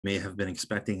may have been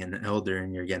expecting an elder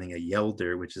and you're getting a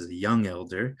yelder, which is a young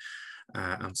elder.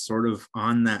 I'm sort of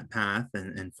on that path,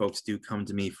 and folks do come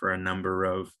to me for a number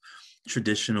of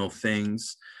traditional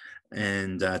things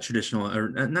and traditional, or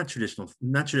not traditional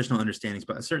understandings,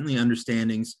 but certainly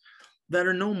understandings that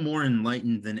are no more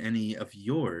enlightened than any of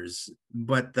yours,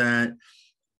 but that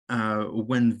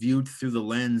when viewed through the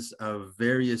lens of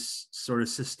various sort of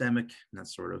systemic, not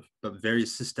sort of, but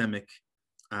various systemic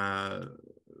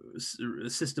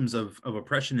systems of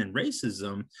oppression and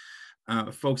racism,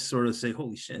 folks sort of say,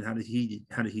 "Holy shit! How did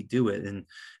he do it?" And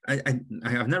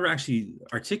I've never actually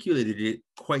articulated it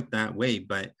quite that way,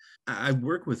 but I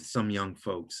work with some young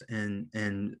folks,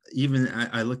 and even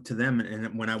I look to them,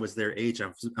 and when I was their age,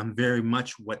 I'm very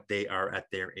much what they are at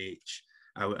their age.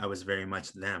 I was very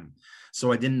much them.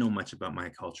 So I didn't know much about my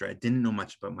culture. I didn't know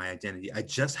much about my identity. I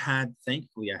just had,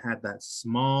 thankfully, I had that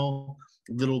small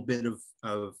little bit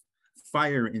of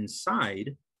fire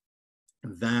inside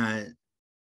that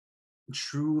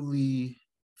truly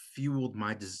fueled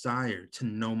my desire to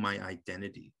know my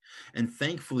identity. And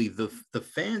thankfully, the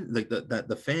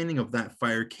fanning of that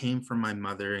fire came from my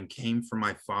mother and came from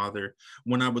my father.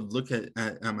 When I would look at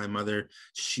my mother,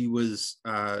 she was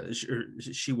in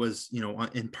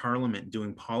Parliament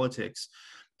doing politics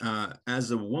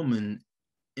as a woman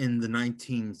in the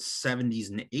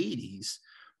 1970s and 80s.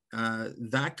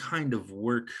 That kind of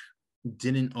work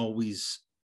didn't always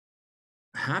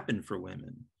happen for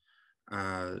women.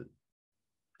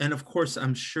 And of course,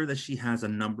 I'm sure that she has a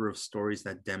number of stories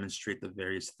that demonstrate the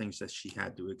various things that she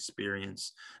had to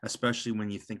experience, especially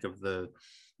when you think of the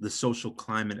social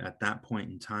climate at that point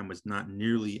in time was not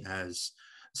nearly as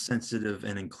sensitive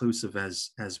and inclusive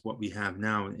as what we have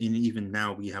now. And even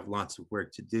now, we have lots of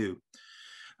work to do.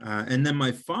 And then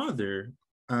my father,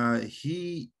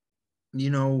 he,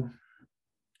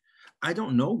 I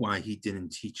don't know why he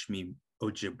didn't teach me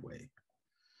Ojibwe.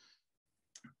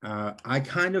 I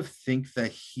kind of think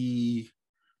that he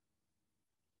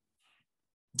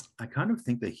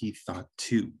thought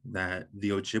too that the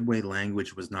Ojibwe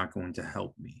language was not going to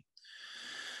help me.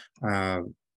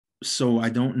 So I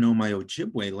don't know my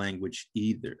Ojibwe language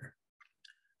either.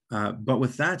 But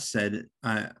with that said,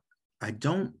 I'm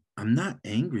not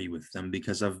angry with them,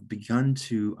 because I've begun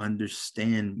to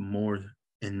understand more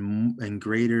and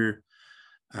greater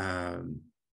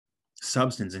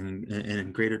substance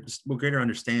and greater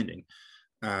understanding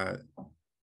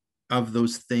of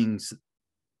those things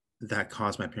that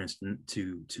caused my parents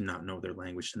to not know their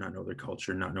language, to not know their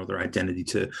culture, not know their identity,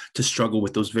 to struggle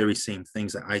with those very same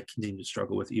things that I continue to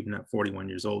struggle with even at 41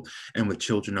 years old and with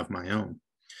children of my own.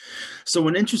 So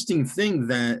an interesting thing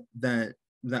that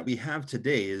we have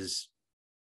today is,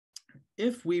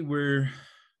 if we were,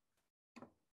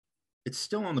 it's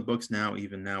still on the books now,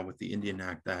 even now with the Indian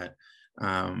Act, that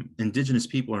Indigenous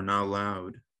people are not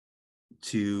allowed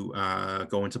to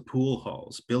go into pool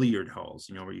halls, billiard halls,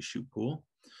 where you shoot pool.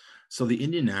 So the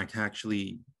Indian Act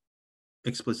actually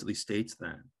explicitly states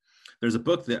that. There's a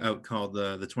book out called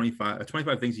the 25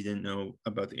 Things You Didn't Know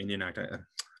About the Indian Act.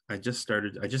 I just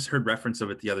heard reference of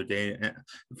it the other day.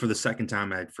 For the second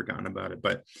time, I had forgotten about it,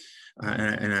 but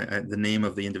the name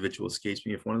of the individual escapes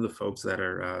me. If one of the folks that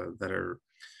are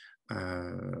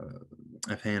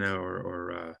if Hannah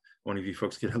or one of you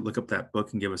folks could look up that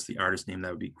book and give us the artist name, that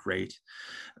would be great.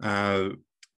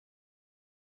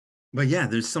 But yeah,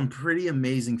 there's some pretty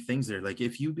amazing things there. Like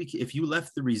if you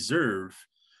left the reserve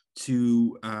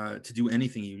to do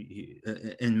anything,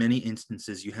 in many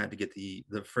instances you had to get the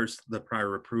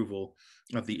prior approval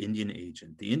of the Indian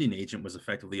agent. The Indian agent was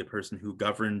effectively a person who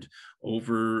governed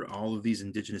over all of these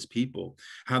Indigenous people.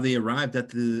 How they arrived at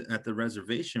the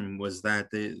reservation was that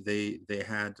they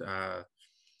had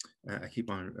I keep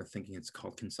on thinking it's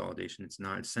called consolidation. It's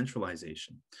not. It's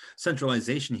centralization.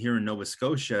 Centralization here in Nova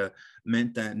Scotia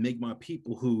meant that Mi'kmaq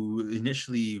people who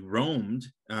initially roamed,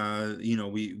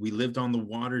 we lived on the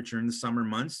water during the summer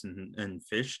months and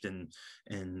fished and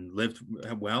lived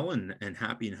well and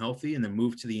happy and healthy, and then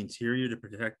moved to the interior to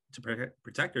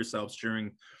protect ourselves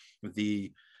during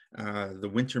the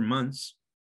winter months.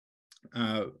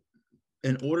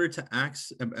 In order to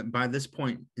access, by this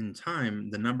point in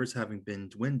time, the numbers having been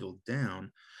dwindled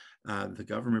down, the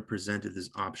government presented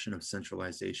this option of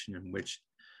centralization, in which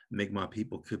Mi'kmaq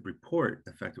people could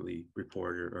effectively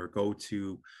report or go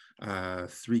to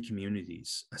 3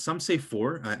 communities. Some say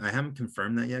 4. I haven't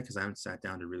confirmed that yet because I haven't sat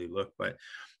down to really look, but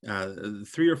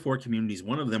 3 or 4 communities.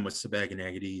 One of them was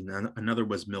Sipekne'Katik, another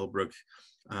was Millbrook,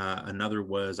 another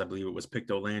was, I believe it was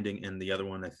Pictou Landing, and the other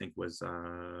one I think was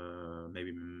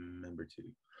maybe Member 2.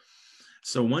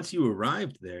 So once you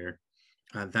arrived there,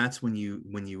 that's when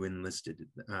you enlisted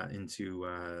into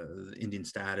Indian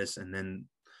status, and then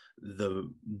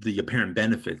the apparent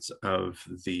benefits of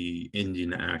the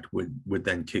Indian Act would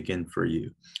then kick in for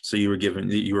you. So you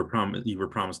were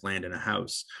promised land and a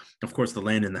house. Of course, the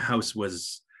land and the house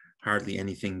was hardly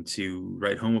anything to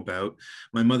write home about.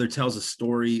 My mother tells a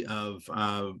story of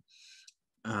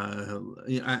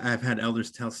I've had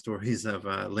elders tell stories of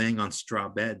laying on straw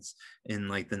beds in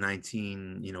like the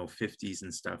 1950s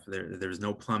and stuff. There's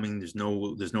no plumbing, there's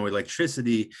no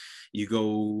electricity. You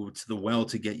go to the well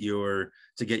to get your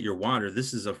water.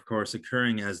 This is of course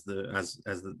occurring as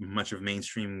the much of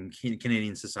mainstream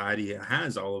Canadian society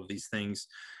has all of these things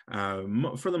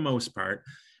for the most part.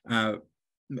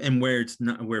 And where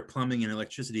plumbing and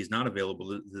electricity is not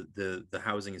available, the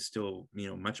housing is still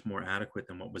much more adequate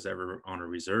than what was ever on a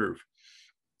reserve.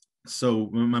 So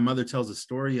my mother tells a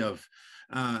story of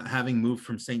having moved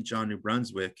from St. John, New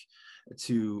Brunswick,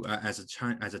 to as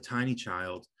a tiny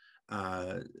child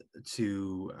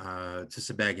to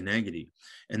Sipekne'Katik,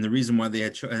 and the reason why they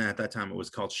had at that time it was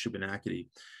called Sipekne'Katik.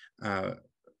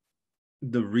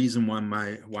 The reason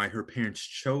why her parents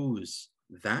chose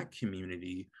that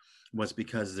community was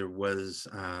because there was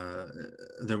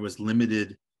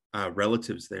limited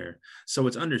relatives there. So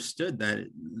it's understood that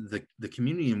the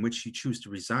community in which you choose to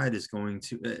reside is going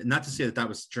to, not to say that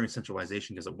was during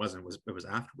centralization, because it wasn't, it was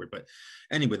afterward. But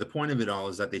anyway, the point of it all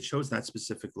is that they chose that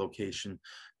specific location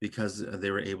because they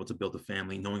were able to build a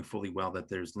family, knowing fully well that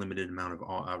there's limited amount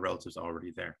of relatives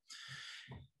already there.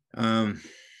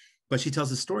 But she tells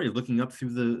the story of looking up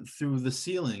through the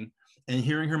ceiling and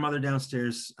hearing her mother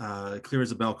downstairs, clear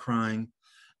as a bell, crying,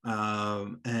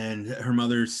 and her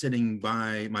mother sitting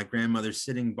by, my grandmother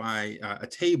sitting by a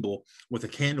table with a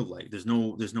candlelight. There's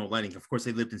no lighting. Of course,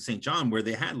 they lived in St. John where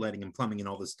they had lighting and plumbing and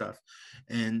all this stuff.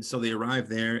 And so they arrive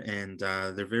there, and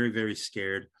they're very, very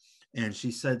scared. And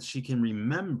she said she can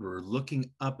remember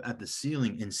looking up at the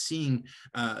ceiling and seeing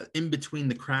in between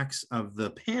the cracks of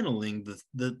the paneling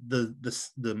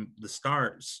the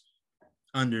stars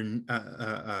under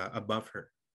above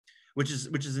her, which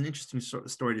is an interesting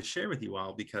story to share with you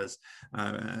all, because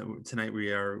tonight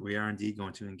we are indeed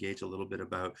going to engage a little bit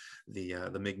about the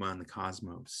Mi'Kmaq and the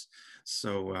cosmos.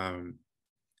 So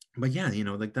but yeah,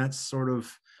 like that's sort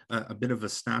of a bit of a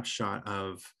snapshot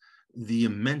of the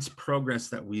immense progress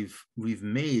that we've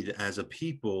made as a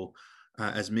people,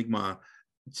 as Mi'Kmaq,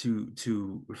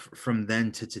 from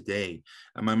then to today.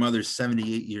 My mother's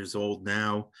 78 years old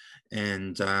now,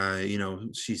 and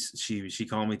she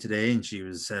called me today and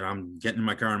she said, I'm getting in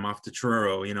my car, I'm off to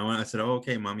Truro, and I said, oh,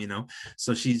 okay, Mom.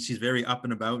 So she's very up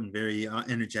and about and very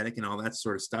energetic and all that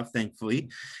sort of stuff, thankfully.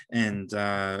 And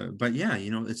but yeah,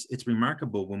 it's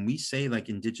remarkable when we say like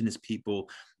Indigenous people,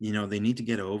 they need to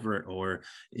get over it, or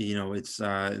it's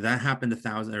that happened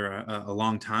a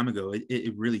long time ago.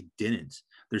 It really didn't.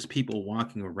 There's people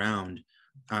walking around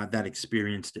that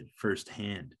experienced it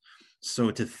firsthand.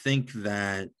 So to think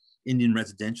that Indian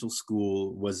residential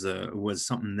school was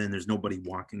something, then there's nobody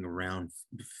walking around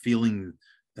feeling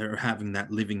or having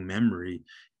that living memory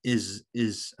is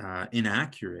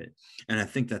inaccurate. And I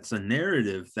think that's a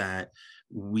narrative that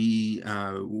we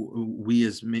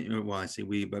as, well, I say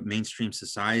we, but mainstream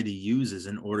society uses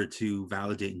in order to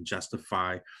validate and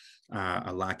justify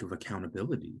a lack of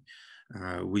accountability.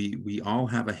 We all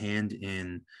have a hand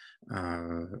in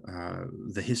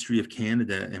the history of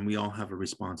Canada, and we all have a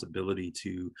responsibility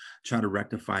to try to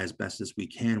rectify as best as we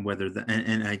can.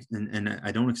 And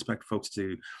I don't expect folks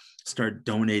to start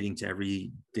donating to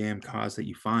every damn cause that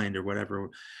you find or whatever.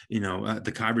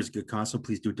 The Khyber is a good cause, so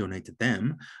please do donate to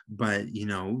them. But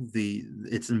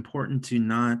it's important to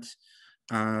not.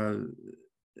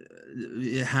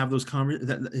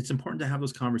 It's important to have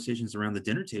those conversations around the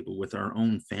dinner table with our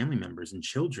own family members and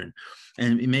children,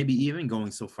 and maybe even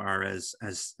going so far as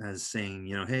saying,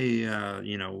 hey,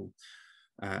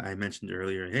 I mentioned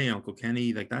earlier, hey, Uncle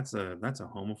Kenny, like that's a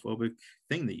homophobic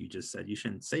thing that you just said. You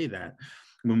shouldn't say that.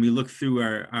 When we look through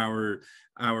our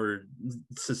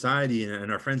society and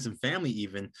our friends and family,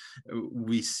 even,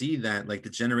 we see that like the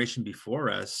generation before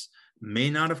us may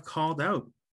not have called out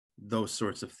those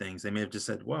sorts of things. They may have just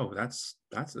said, whoa, that's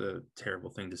a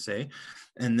terrible thing to say.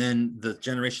 And then the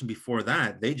generation before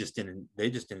that, they just didn't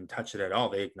touch it at all.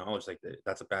 They acknowledged like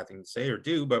that's a bad thing to say or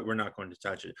do, but we're not going to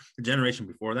touch it. The generation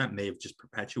before that may have just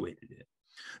perpetuated it.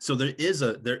 So there is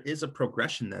a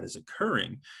progression that is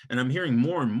occurring, and I'm hearing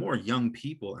more and more young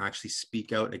people actually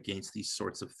speak out against these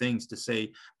sorts of things, to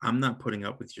say, I'm not putting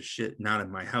up with your shit, not in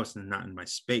my house and not in my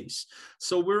space.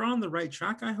 So we're on the right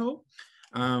track, I hope.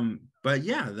 But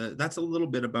yeah, that's a little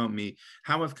bit about me,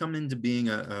 how I've come into being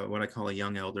what I call a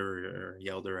young elder, or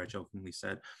elder, I jokingly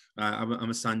said. I'm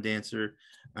a sun dancer.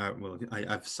 Well,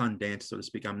 I've sun danced, so to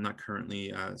speak. I'm not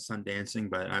currently sun dancing,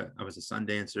 but I was a sun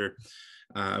dancer.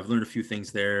 I've learned a few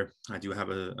things there. I do have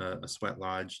a sweat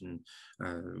lodge, and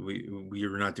we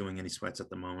are not doing any sweats at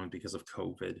the moment because of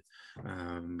COVID,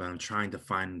 but I'm trying to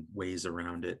find ways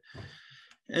around it.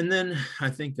 And then I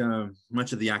think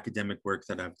much of the academic work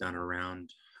that I've done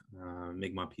around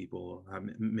Mi'kmaq people,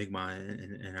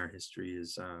 Mi'kmaq in our history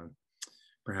is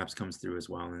perhaps comes through as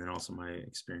well. And then also my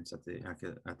experience at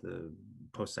the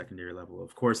post-secondary level.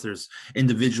 Of course, there's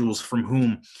individuals from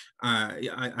whom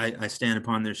I stand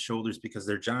upon their shoulders because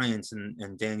they're giants,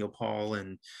 and Daniel Paul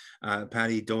and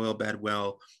Patty Doyle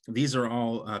Bedwell. These are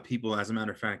all people, as a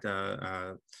matter of fact,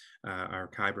 our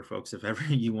Khyber folks, if ever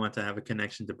you want to have a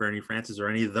connection to Bernie Francis or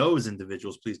any of those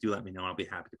individuals, please do let me know. I'll be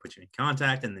happy to put you in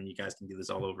contact, and then you guys can do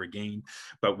this all over again,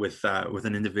 but with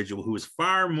an individual who is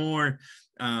far more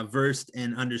versed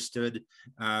and understood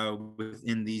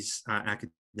within these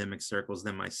academic circles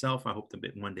than myself. I hope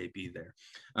to one day be there.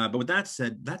 But with that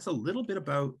said, that's a little bit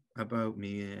about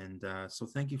me, and so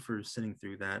thank you for sitting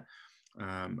through that.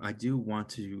 I do want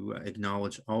to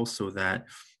acknowledge also that,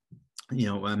 you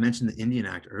know, I mentioned the Indian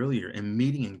Act earlier, and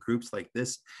meeting in groups like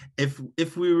this.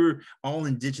 If we were all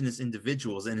Indigenous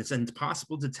individuals, and it's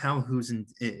impossible to tell who's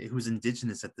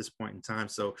Indigenous at this point in time,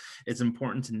 so it's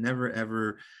important to never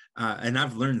ever. And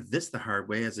I've learned this the hard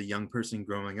way as a young person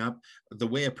growing up. The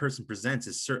way a person presents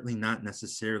is certainly not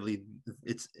necessarily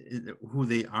who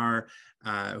they are,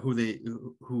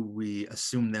 who we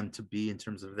assume them to be in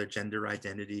terms of their gender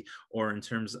identity or in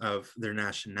terms of their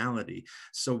nationality.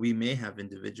 So we may have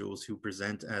individuals who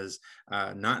present as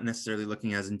not necessarily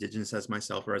looking as Indigenous as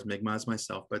myself or as Mi'kmaq as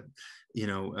myself, but you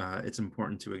know, it's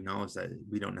important to acknowledge that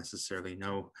we don't necessarily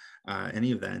know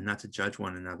any of that, and not to judge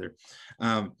one another.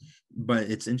 But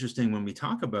it's interesting when we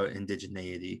talk about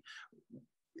indigeneity.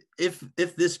 If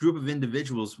this group of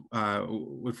individuals,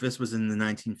 if this was in the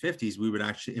 1950s, we would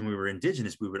actually, and we were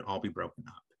Indigenous, we would all be broken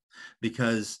up,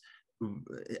 because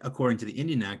according to the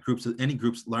Indian Act, any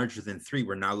groups larger than 3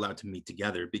 were not allowed to meet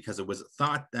together, because it was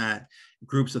thought that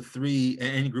groups of 3,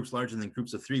 any groups larger than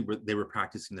groups of 3, they were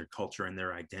practicing their culture and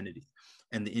their identity.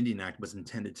 And the Indian Act was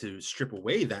intended to strip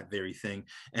away that very thing,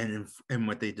 and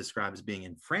what they describe as being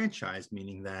enfranchised,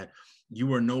 meaning that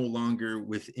you are no longer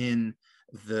within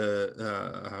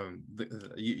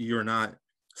you're not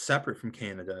separate from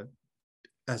Canada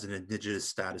as an Indigenous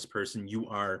status person. You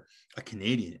are a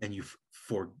Canadian, and you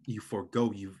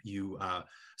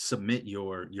submit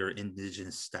your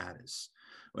Indigenous status.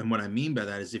 And what I mean by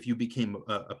that is, if you became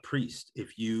a priest,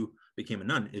 if you became a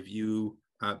nun, if you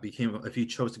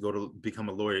chose to become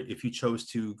a lawyer, if you chose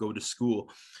to go to school,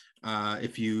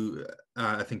 if you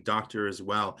I think doctor as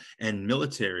well, and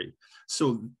military.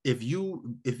 So if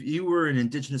you were an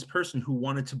Indigenous person who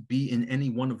wanted to be in any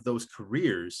one of those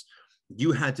careers,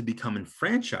 you had to become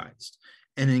enfranchised.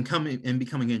 And in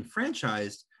becoming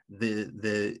enfranchised,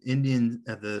 the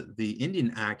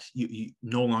Indian Act you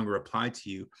no longer applied to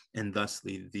you, and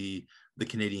thusly the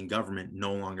Canadian government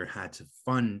no longer had to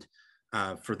fund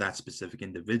for that specific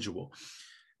individual.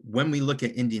 When we look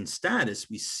at Indian status,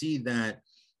 we see that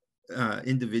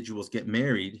individuals get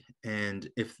married, and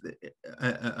if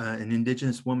an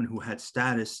Indigenous woman who had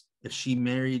status, if she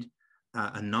married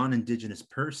a non-Indigenous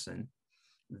person,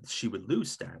 she would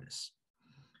lose status.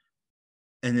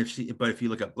 And if you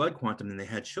look at blood quantum and they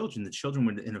had children, the children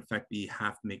would in effect be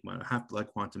half Mi'kmaq, half blood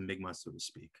quantum Mi'kmaq, so to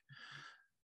speak.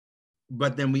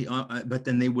 But then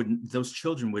those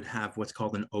children would have what's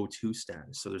called an O2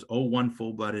 status. So there's O1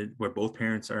 full-blooded, where both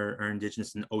parents are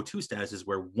Indigenous, and O2 status is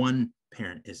where one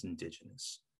parent is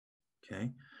Indigenous.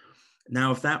 Okay.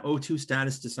 Now, if that O2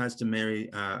 status decides to marry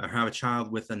or have a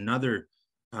child with another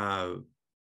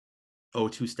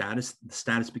O2 status, the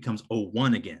status becomes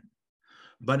O1 again.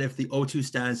 But if the O2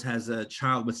 status has a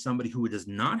child with somebody who does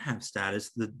not have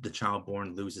status, the child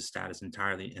born loses status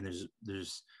entirely. And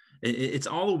it's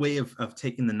all a way of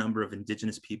taking the number of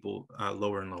Indigenous people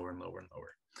lower and lower and lower and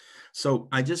lower. So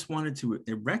I just wanted to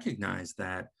recognize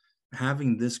that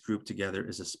having this group together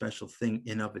is a special thing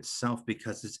in of itself,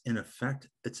 because it's in effect,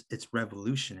 it's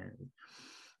revolutionary.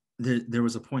 There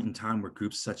was a point in time where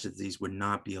groups such as these would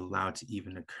not be allowed to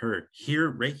even occur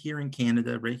right here in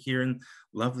Canada, right here in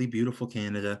lovely, beautiful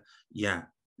Canada. Yeah,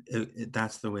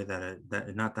 that's the way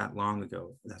that not that long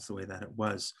ago, that's the way that it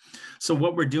was. So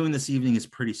what we're doing this evening is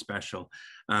pretty special,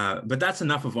 but that's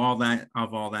enough of all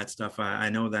that stuff. I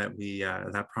know that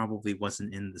that probably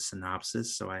wasn't in the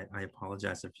synopsis, so I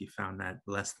apologize if you found that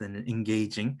less than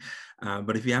engaging,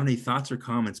 but if you have any thoughts or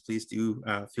comments, please do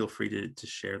feel free to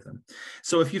share them.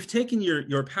 So if you've taken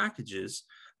your packages,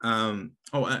 and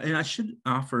I should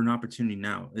offer an opportunity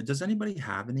now. Does anybody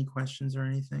have any questions or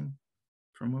anything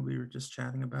from what we were just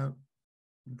chatting about?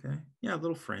 Okay, yeah, a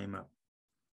little frame up.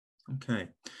 Okay,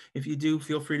 if you do,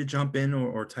 feel free to jump in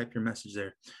or type your message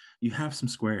there. You have some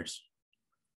squares.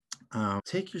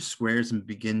 Take your squares and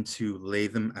begin to lay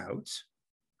them out,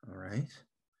 all right,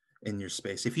 in your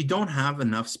space. If you don't have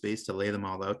enough space to lay them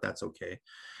all out, that's okay.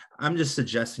 I'm just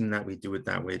suggesting that we do it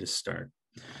that way to start.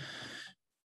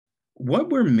 What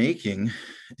we're making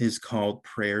is called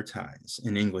prayer ties.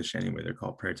 In English anyway, they're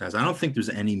called prayer ties. I don't think there's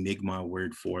any Mi'kmaq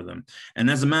word for them. And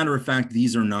as a matter of fact,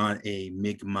 these are not a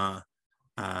Mi'kmaq,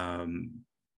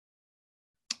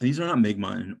 these are not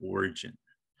Mi'kmaq in origin.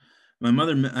 My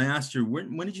mother, I asked her,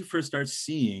 when did you first start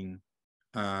seeing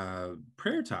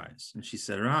prayer ties? And she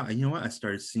said, you know what? I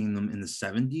started seeing them in the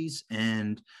 70s,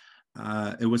 and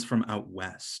it was from out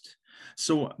west.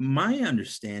 So my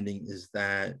understanding is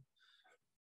that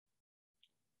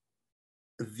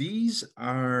these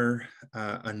are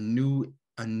a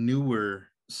newer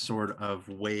sort of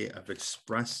way of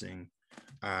expressing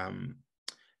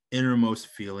innermost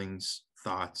feelings,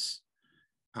 thoughts,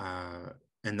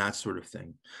 and that sort of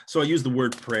thing. So I use the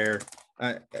word prayer.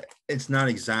 It's not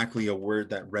exactly a word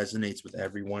that resonates with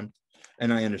everyone,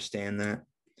 and I understand that.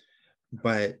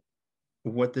 But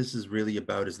what this is really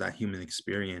about is that human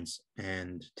experience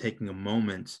and taking a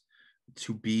moment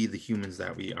to be the humans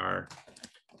that we are.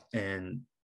 And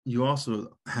you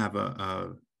also have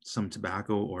some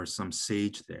tobacco or some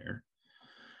sage there.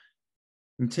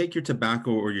 And take your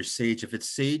tobacco or your sage. If it's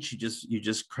sage, you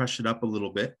just crush it up a little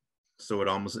bit, so it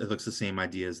looks the same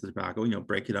idea as the tobacco. You know,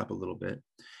 break it up a little bit,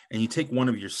 and you take one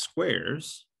of your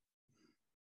squares.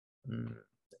 There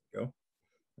you go.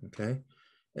 Okay,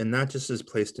 and that just is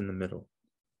placed in the middle.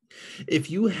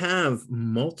 If you have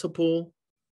multiple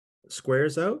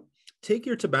squares out, take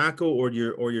your tobacco or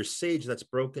your sage that's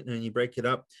broken and you break it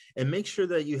up, and make sure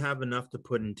that you have enough to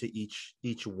put into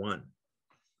each one.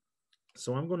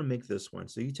 So I'm going to make this one.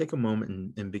 So you take a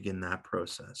moment and begin that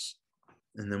process,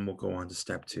 and then we'll go on to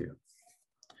step 2.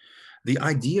 The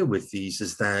idea with these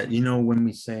is that, you know, when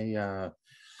we say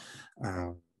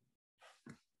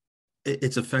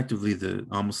it's effectively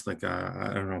almost like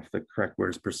I don't know if the correct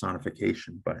word is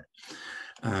personification, but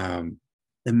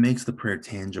it makes the prayer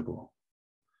tangible,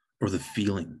 or the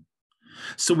feeling.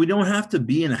 So we don't have to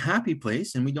be in a happy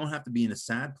place, and we don't have to be in a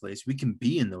sad place. We can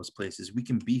be in those places. We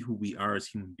can be who we are as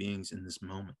human beings in this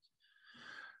moment.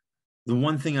 The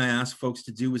one thing I ask folks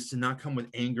to do is to not come with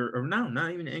anger, or no,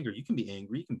 not even anger. You can be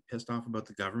angry. You can be pissed off about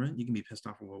the government. You can be pissed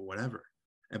off about whatever.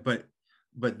 But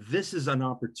this is an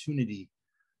opportunity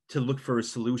to look for a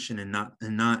solution and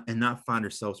not find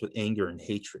ourselves with anger and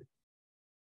hatred.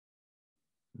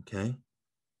 Okay.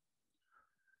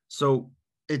 So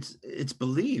it's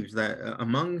believed that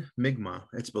among Mi'kmaq,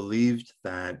 it's believed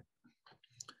that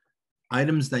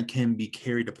items that can be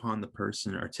carried upon the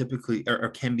person are typically, or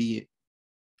can be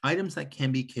items that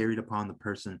can be carried upon the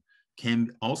person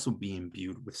can also be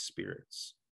imbued with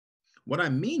spirits. What I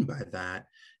mean by that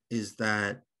is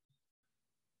that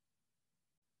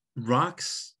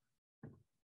rocks,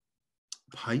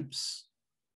 pipes,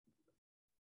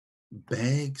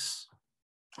 bags,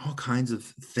 all kinds of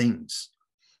things,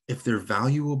 if they're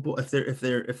valuable, if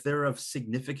they're of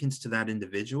significance to that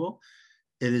individual,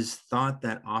 it is thought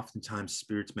that oftentimes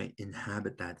spirits may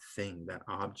inhabit that thing, that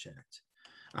object,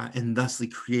 and thusly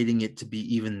creating it to be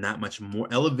even that much more,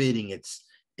 elevating its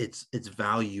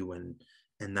value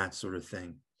and that sort of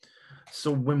thing.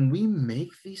 So when we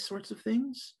make these sorts of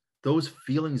things, those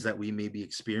feelings that we may be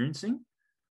experiencing,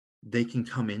 they can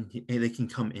come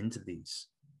into these.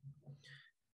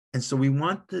 And so we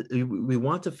want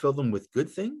to fill them with good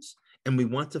things, and we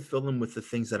want to fill them with the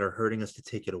things that are hurting us to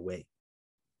take it away.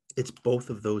 It's both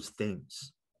of those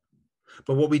things.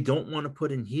 But what we don't want to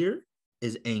put in here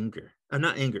is anger.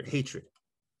 Not anger, hatred.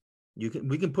 We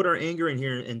can put our anger in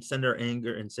here and send our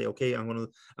anger and say, okay, I'm going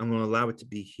to allow it to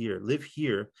be here, live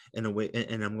here in a way,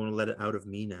 and I'm going to let it out of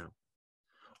me now.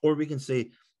 Or we can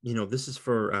say, you know, this is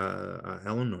for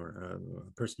Eleanor,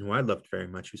 a person who I loved very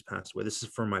much, who's passed away. This is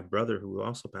for my brother who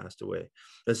also passed away.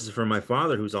 This is for my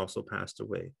father who's also passed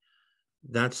away.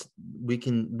 This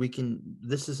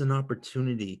is an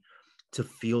opportunity to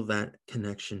feel that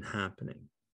connection happening.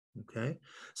 Okay.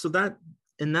 So that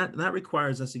And that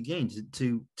requires us again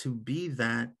to be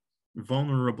that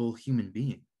vulnerable human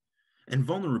being. And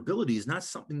vulnerability is not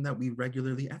something that we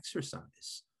regularly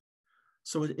exercise.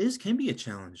 So it can be a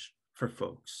challenge for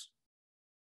folks.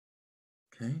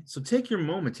 Okay, so take your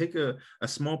moment, take a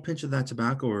small pinch of that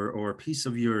tobacco or a piece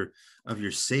of your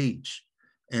sage,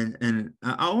 and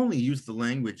I'll only use the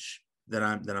language that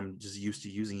I'm just used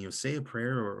to using. You know, say a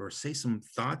prayer or say some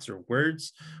thoughts or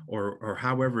words or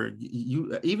however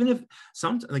you, even if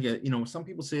some like you know, some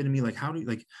people say to me like, how do you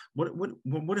like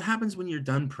what happens when you're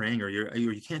done praying or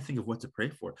you can't think of what to pray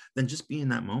for? Then just be in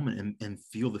that moment and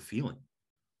feel the feeling,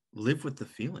 live with the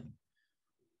feeling.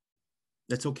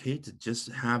 That's okay to just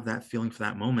have that feeling for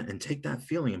that moment and take that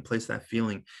feeling and place that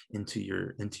feeling into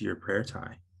your prayer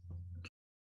tie.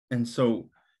 And so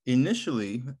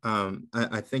initially,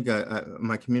 I think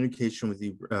my communication with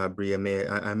you, Bria,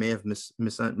 I may have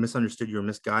misunderstood you or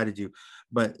misguided you,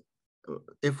 but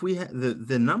if we had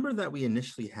the number that we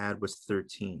initially had was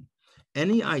 13.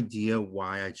 Any idea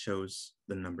why I chose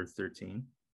the number 13?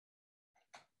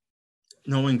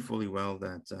 Knowing fully well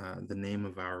that the name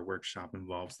of our workshop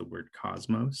involves the word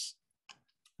cosmos.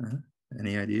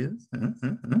 Any ideas?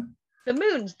 The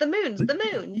moons.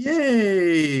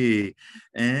 Yay!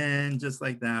 And just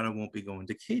like that, I won't be going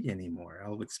to Kate anymore.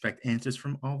 I'll expect answers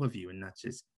from all of you and not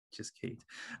just Kate.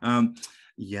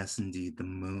 Yes, indeed, the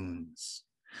moons.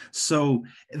 So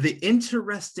the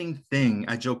interesting thing,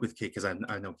 I joke with Kate because I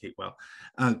know Kate well.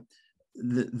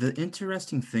 The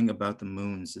interesting thing about the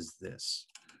moons is this.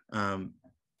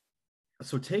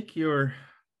 So take your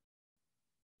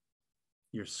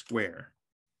square,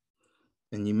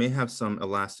 and you may have some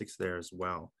elastics there as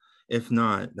well. If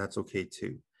not, that's okay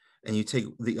too. And you take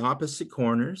the opposite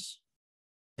corners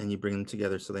and you bring them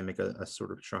together so they make a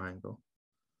sort of triangle.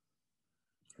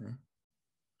 Okay.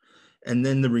 And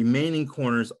then the remaining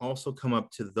corners also come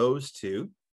up to those two,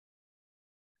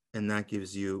 and that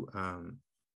gives you some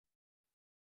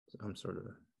sort of.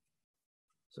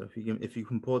 So if you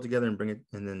can pull it together and bring it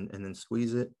and then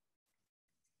squeeze it.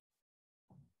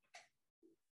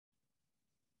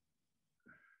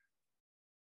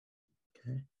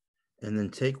 Okay. And then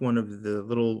take one of the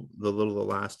little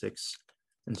elastics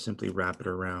and simply wrap it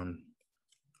around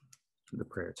the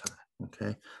prayer tie.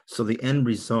 Okay. So the end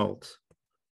result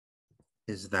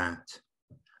is that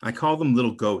I call them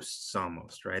little ghosts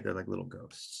almost, right? They're like little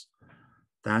ghosts.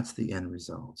 That's the end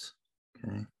result.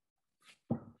 Okay.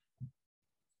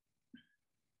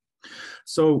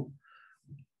 So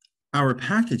our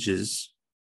packages,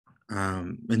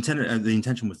 the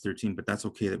intention was 13, but that's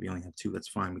okay that we only have 2. That's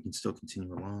fine. We can still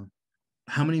continue along.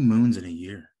 How many moons in a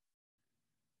year?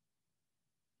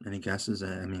 Any guesses?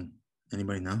 I mean,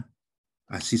 anybody know?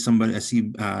 I see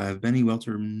Benny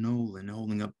Welter Nolan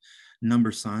holding up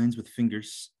number signs with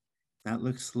fingers. That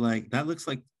looks like,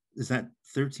 is that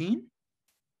 13?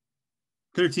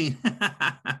 13.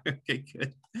 Okay,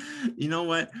 good. You know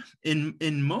what?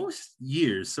 In most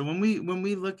years, so when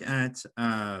we look at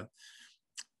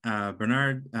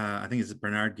Bernard, I think it's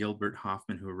Bernard Gilbert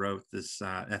Hoffman who wrote this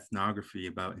ethnography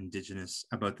about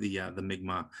the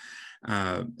Mi'kmaq in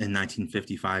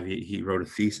 1955. He wrote a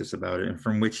thesis about it, and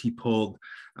from which he pulled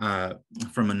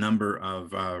from a number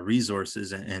of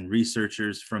resources and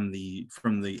researchers from the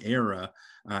era.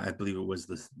 I believe it was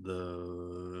the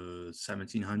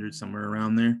 1700s, somewhere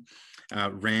around there.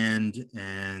 Rand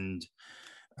and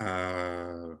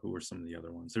who were some of the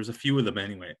other ones? There's a few of them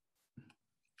anyway.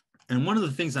 And one of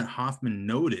the things that Hoffman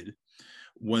noted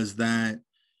was that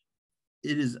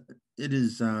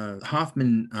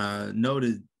Hoffman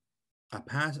noted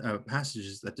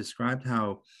passages that described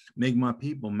how Mi'kmaq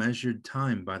people measured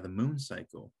time by the moon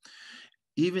cycle,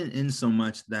 even in so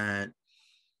much that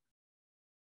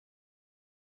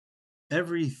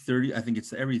every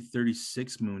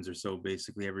 36 moons or so,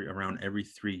 basically around every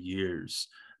 3 years,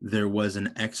 there was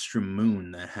an extra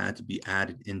moon that had to be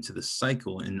added into the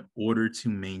cycle in order to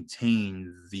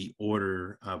maintain the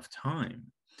order of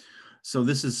time. So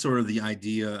this is sort of the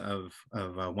idea of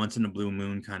once in a blue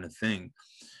moon kind of thing.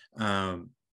 And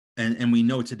we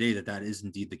know today that is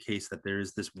indeed the case, that there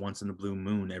is this once in a blue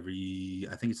moon every,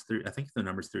 I think the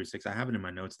number is 36. I have it in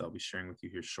my notes that I'll be sharing with you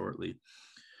here shortly.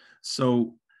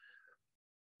 So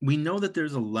we know that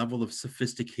there's a level of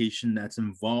sophistication that's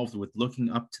involved with looking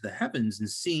up to the heavens and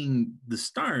seeing the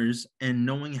stars and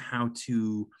knowing how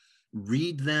to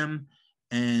read them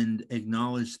and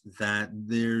acknowledge that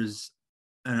there's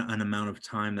an amount of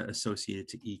time that associated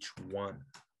to each one.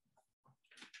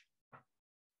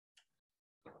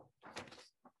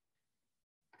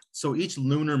 So each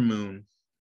lunar moon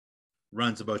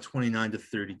runs about 29 to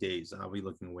 30 days. I'll be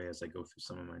looking away as I go through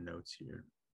some of my notes here.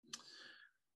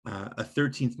 a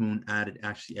 13th moon added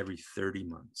actually every 30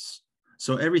 months.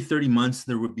 So every 30 months,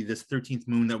 there would be this 13th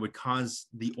moon that would cause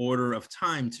the order of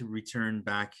time to return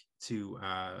back to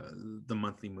the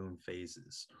monthly moon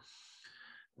phases.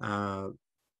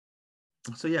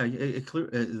 So yeah,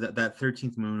 that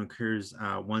 13th moon occurs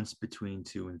once between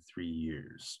 2 and 3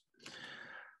 years.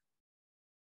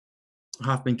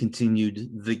 Hoffman continued,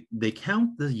 they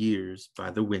count the years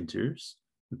by the winters,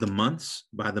 the months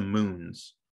by the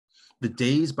moons, the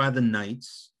days by the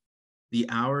nights, the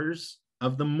hours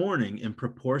of the morning in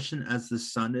proportion as the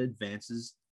sun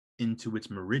advances into its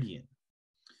meridian.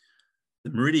 The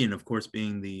meridian, of course,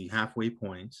 being the halfway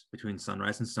point between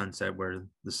sunrise and sunset, where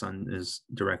the sun is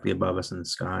directly above us in the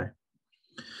sky,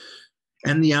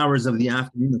 and the hours of the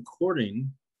afternoon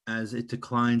according as it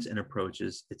declines and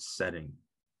approaches its setting.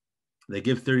 They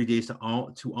give 30 days to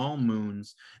all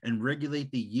moons and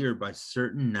regulate the year by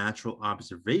certain natural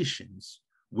observations,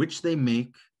 which they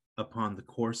make upon the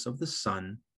course of the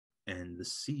sun and the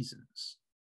seasons.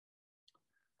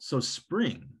 So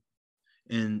spring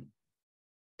in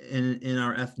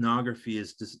our ethnography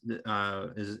is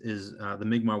the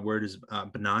Mi'kmaq word is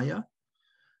Benaya,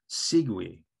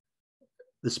 Sigwi.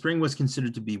 The spring was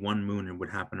considered to be one moon and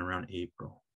would happen around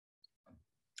April,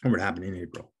 or would happen in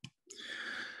April.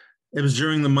 It was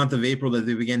during the month of April that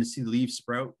they began to see the leaves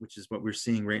sprout, which is what we're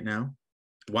seeing right now.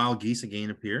 Wild geese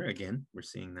again appear. Again, we're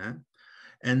seeing that.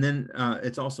 And then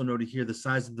it's also noted here, the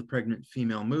size of the pregnant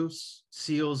female moose,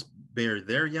 seals bear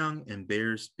their young, and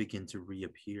bears begin to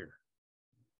reappear.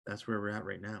 That's where we're at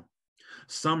right now.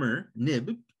 Summer,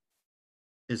 Nib,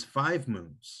 is 5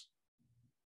 moons.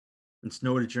 It's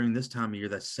noted during this time of year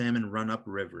that salmon run up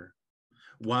river.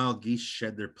 Wild geese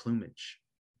shed their plumage.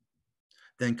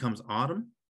 Then comes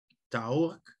autumn,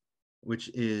 Taouk, which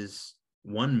is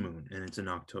 1 moon, and it's in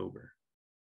October.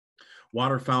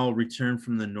 Waterfowl return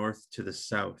from the north to the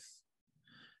south.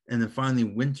 And then finally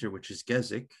winter, which is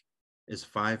Gezik, is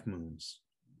 5 moons.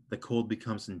 The cold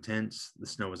becomes intense, the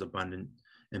snow is abundant,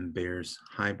 and bears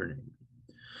hibernate.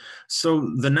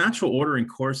 So the natural order and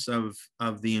course of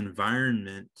the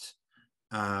environment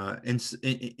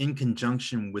in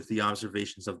conjunction with the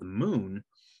observations of the moon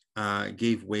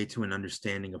gave way to an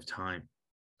understanding of time.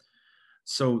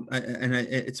 So,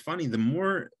 it's funny, the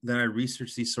more that I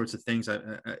research these sorts of things,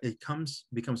 it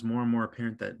becomes more and more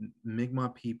apparent that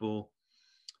Mi'kmaq people,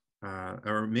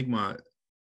 or Mi'kmaq,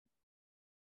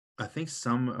 I think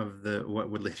some of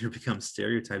what would later become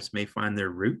stereotypes may find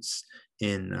their roots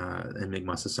in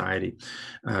Mi'kmaq society,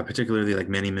 particularly like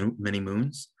many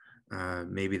moons.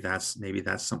 Maybe that's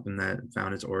something that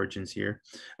found its origins here.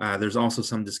 There's also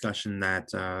some discussion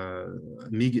that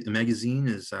magazine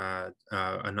is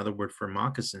another word for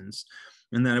moccasins,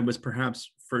 and that it was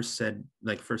perhaps first said,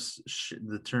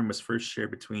 the term was first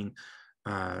shared between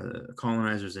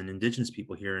colonizers and indigenous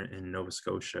people here in Nova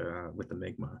Scotia with the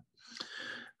Mi'kmaq.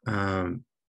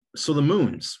 So the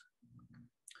moons,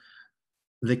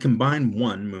 they combine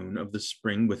 1 moon of the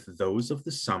spring with those of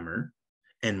the summer,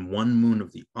 and 1 moon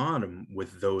of the autumn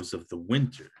with those of the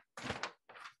winter.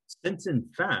 Since in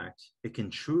fact, it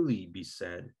can truly be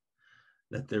said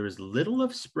that there is little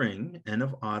of spring and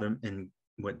of autumn in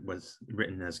what was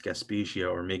written as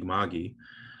Gaspesia or Mi'kma'ki,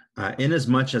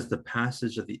 inasmuch as the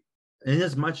passage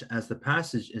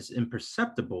is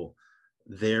imperceptible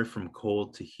there from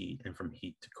cold to heat and from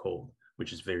heat to cold,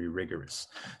 which is very rigorous.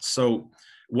 So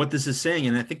what this is saying,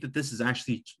 and I think that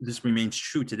this remains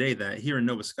true today, that here in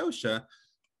Nova Scotia,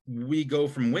 we go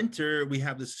from winter, we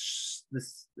have this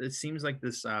it seems like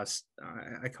this I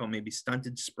call maybe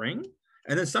stunted spring,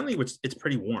 and then suddenly it's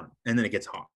pretty warm, and then it gets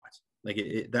hot. Like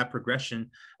that progression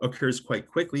occurs quite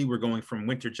quickly. We're going from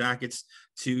winter jackets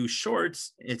to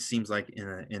shorts, it seems like in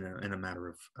a matter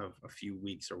of a few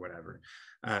weeks or whatever.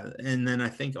 And then I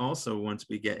think also once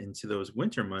we get into those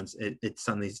winter months, it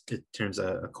suddenly turns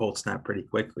a cold snap pretty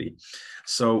quickly.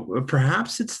 So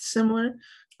perhaps it's similar,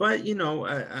 but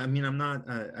I mean, I'm not.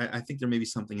 I think there may be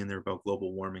something in there about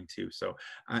global warming too. So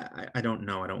I don't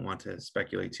know. I don't want to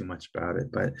speculate too much about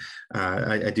it, but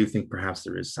I do think perhaps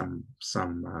there is some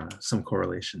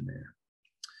correlation there.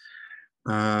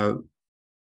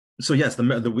 So yes,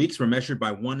 the weeks were measured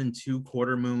by 1 and 2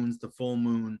 quarter moons, the full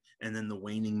moon, and then the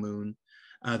waning moon.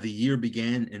 The year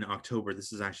began in October.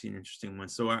 This is actually an interesting one.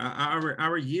 So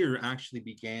our year actually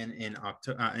began in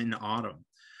autumn.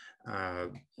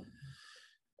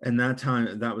 And that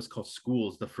time, that was called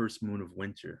schools, the first moon of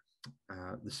winter.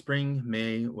 The spring,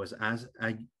 May, was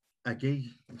Agisagus,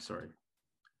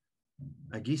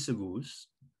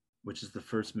 which is the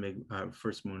first moon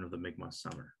of the Mi'kmaq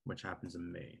summer, which happens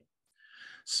in May.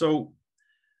 So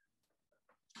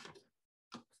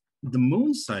the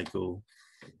moon cycle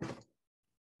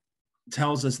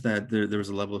tells us that there was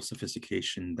a level of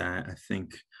sophistication that I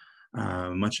think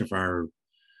much of our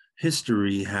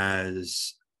history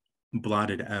has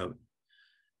blotted out.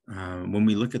 When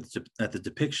we look at the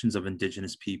depictions of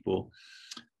Indigenous people,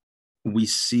 we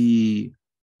see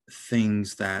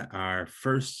things that are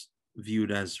first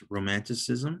viewed as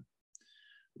romanticism.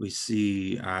 We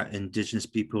see Indigenous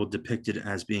people depicted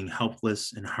as being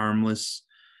helpless and harmless,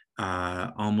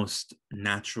 almost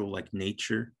natural, like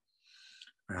nature,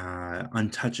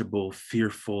 untouchable,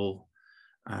 fearful,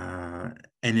 and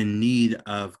in need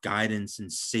of guidance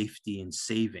and safety and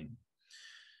saving.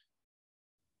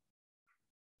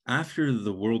 After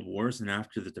the World Wars and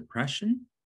after the Depression,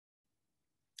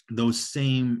 those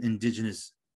same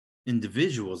Indigenous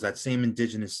individuals, that same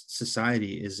Indigenous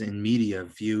society is in media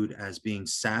viewed as being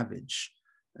savage,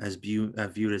 as viewed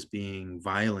as being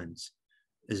violent,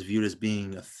 is viewed as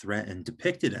being a threat and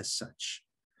depicted as such.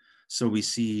 So we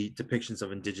see depictions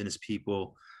of Indigenous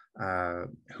people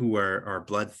who are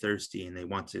bloodthirsty and they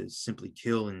want to simply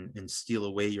kill and steal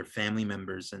away your family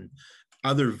members and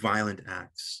other violent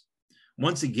acts.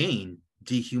 Once again,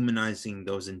 dehumanizing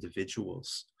those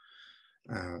individuals.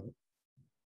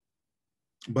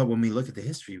 But when we look at the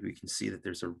history, we can see that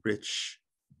there's a rich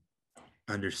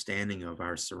understanding of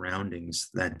our surroundings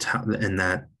that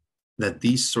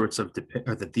these sorts of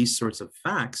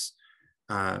facts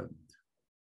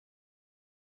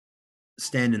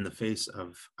stand in the face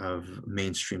of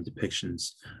mainstream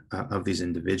depictions of these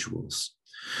individuals.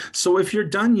 So if you're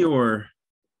done your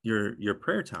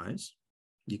prayer ties,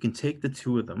 you can take the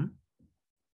two of them,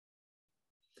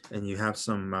 and you have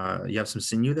some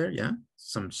sinew there, yeah,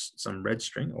 some red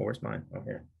string. Oh, where's mine? Oh,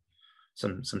 here,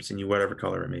 some sinew, whatever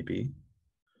color it may be.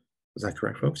 Is that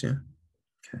correct, folks? Yeah.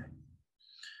 Okay.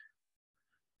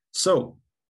 So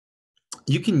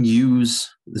you can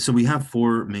use. So we have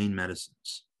 4 main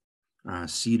medicines: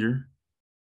 cedar,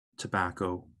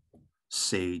 tobacco,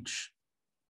 sage,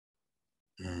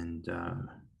 and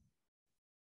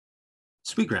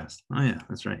sweetgrass. Oh yeah,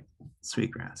 that's right,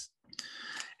 sweetgrass.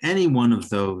 Any one of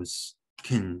those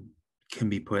can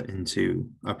be put into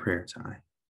a prayer tie.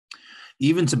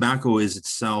 Even tobacco is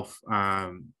itself.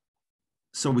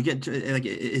 So we get to, like,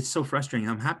 it's so frustrating.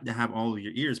 I'm happy to have all of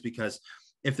your ears, because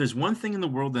if there's one thing in the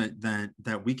world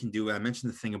that we can do, I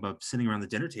mentioned the thing about sitting around the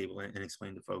dinner table and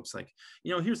explain to folks, like,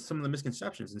 here's some of the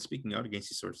misconceptions and speaking out against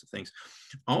these sorts of things.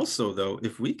 Also, though,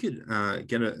 if we could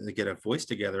get a voice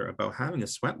together about having a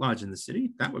sweat lodge in the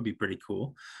city, that would be pretty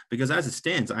cool. Because as it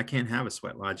stands, I can't have a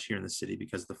sweat lodge here in the city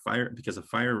because of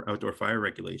outdoor fire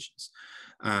regulations.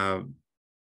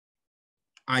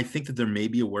 I think that there may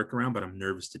be a workaround, but I'm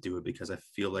nervous to do it because I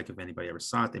feel like if anybody ever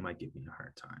saw it, they might give me a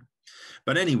hard time.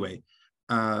 But anyway.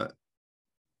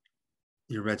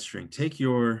 Your red string. Take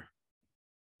your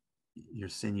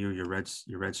sinew, your red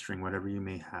string, whatever you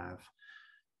may have.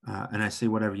 And I say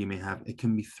whatever you may have. It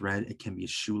can be thread. It can be a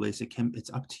shoelace. It's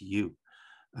up to you.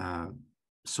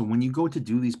 So when you go to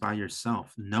do these by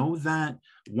yourself, know that,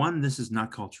 one, this is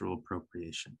not cultural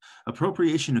appropriation.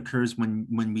 Appropriation occurs when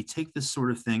we take this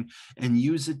sort of thing and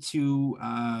use it to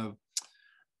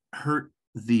hurt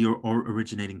the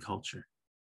originating culture.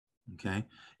 Okay,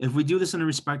 if we do this in a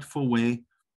respectful way,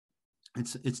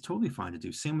 it's totally fine to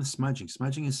do. Same with smudging.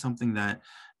 Smudging is something that,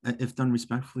 if done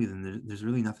respectfully, then there's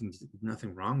really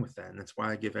nothing wrong with that. And that's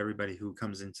why I give everybody who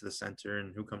comes into the center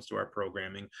and who comes to our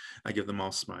programming, I give them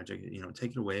all smudge. I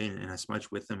take it away and I smudge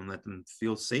with them and let them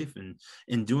feel safe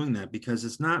in doing that,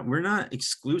 because we're not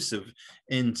exclusive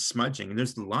in smudging. And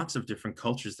there's lots of different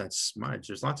cultures that smudge.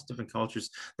 There's lots of different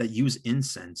cultures that use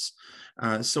incense.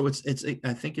 So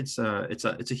I think it's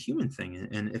a human thing,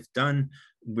 and if done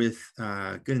with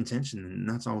good intention, and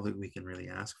that's all that we can really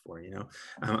ask for.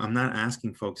 I'm not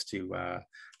asking folks to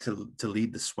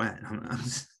lead the sweat.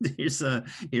 Here's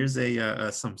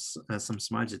some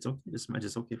smudge. It's okay to smudge.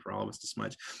 It's okay for all of us to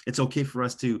smudge. It's okay for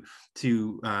us to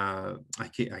I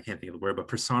can't think of the word, but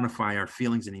personify our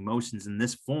feelings and emotions in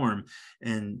this form,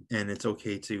 and it's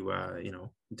okay to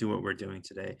do what we're doing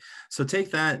today. So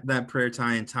take that prayer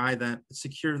tie and tie that,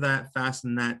 secure that,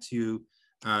 fasten that to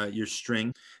your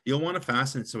string. You'll want to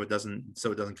fasten it so it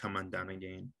doesn't come undone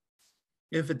again.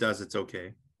 If it does, it's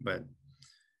okay, but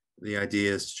the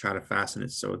idea is to try to fasten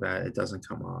it so that it doesn't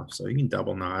come off. So you can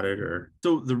double knot it.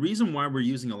 So the reason why we're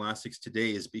using elastics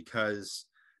today is because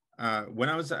when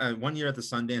I was 1 year at the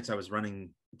Sundance, I was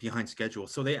running behind schedule.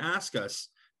 So they ask us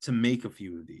to make a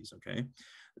few of these. Okay.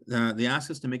 They ask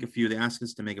us to make a few. They ask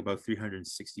us to make about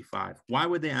 365. Why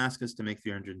would they ask us to make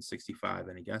 365?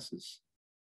 Any guesses?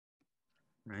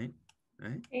 Right?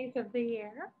 Days of the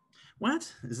year.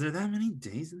 What? Is there that many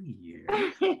days in the year?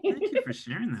 Thank you for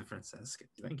sharing that, Francesca.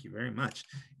 Thank you very much.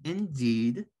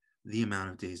 Indeed, the amount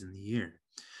of days in the year.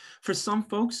 For some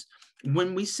folks,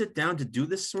 when we sit down to do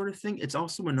this sort of thing, it's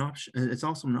also an option. It's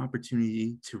also an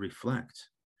opportunity to reflect.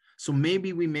 So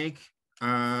maybe we make, you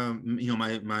know,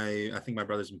 I think my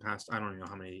brother's been passed. I don't even know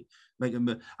how many. Like,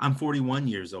 I'm 41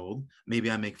 years old. Maybe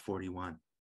I make 41.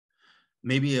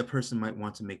 Maybe a person might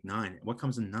want to make 9. What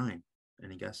comes in 9?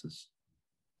 Any guesses?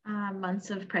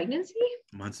 Months of pregnancy.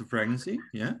 Months of pregnancy,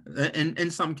 yeah. And in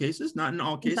some cases, not in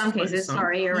all cases. In some cases,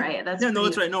 sorry, you're right. That's no,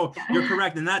 that's right. No, you're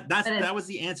correct, and that was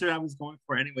the answer I was going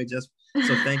for anyway. Just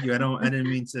so thank you. I didn't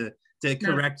mean to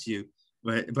correct you,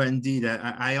 but indeed,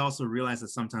 I also realize that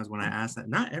sometimes when I ask that,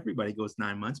 not everybody goes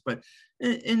 9 months, but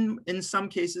in some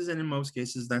cases and in most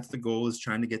cases, that's the goal, is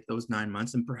trying to get those 9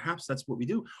 months, and perhaps that's what we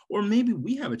do. Or maybe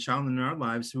we have a child in our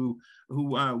lives who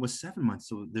was 7 months,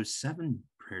 so there's 7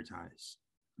 prayer ties,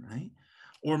 right?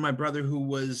 Or my brother who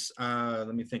was,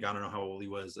 let me think, I don't know how old he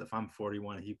was. If I'm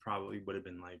 41, he probably would have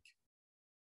been like,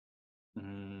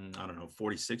 I don't know,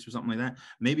 46 or something like that.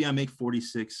 Maybe I make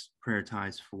 46 prayer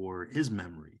ties for his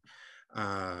memory.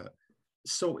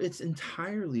 So it's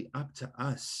entirely up to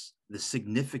us, the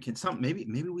significance. Maybe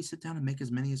we sit down and make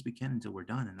as many as we can until we're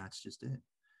done, and that's just it.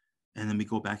 And then we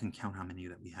go back and count how many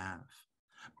that we have.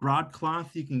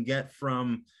 Broadcloth you can get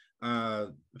from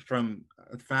Fabricville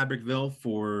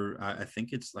for I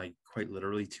think it's like quite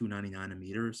literally $2.99 a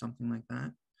meter or something like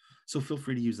that. So feel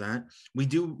free to use that. We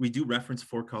do reference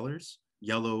 4 colors: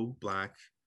 yellow, black,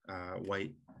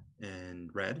 white,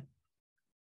 and red.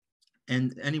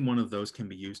 And any one of those can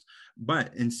be used.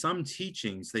 But in some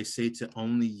teachings, they say to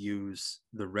only use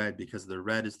the red, because the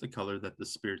red is the color that the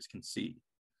spirits can see.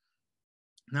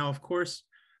 Now, of course,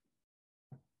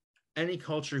 any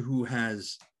culture who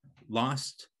has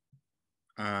lost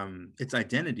its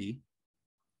identity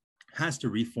has to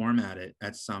reform the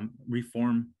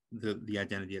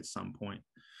identity at some point.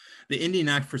 The Indian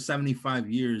Act for 75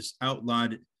 years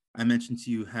outlawed, I mentioned to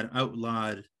you, had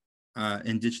outlawed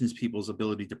Indigenous people's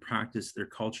ability to practice their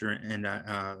culture and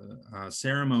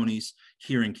ceremonies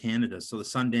here in Canada. So the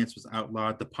Sundance was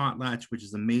outlawed. The potlatch, which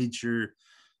is a major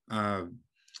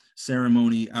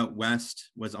ceremony out west,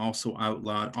 was also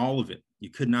outlawed. All of it. You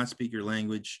could not speak your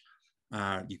language.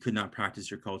 You could not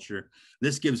practice your culture.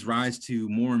 This gives rise to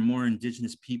more and more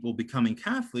Indigenous people becoming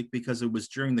Catholic, because it was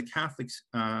during the Catholic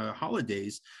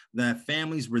holidays that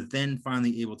families were then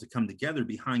finally able to come together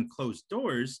behind closed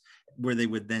doors, where they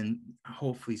would then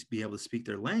hopefully be able to speak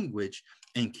their language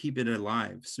and keep it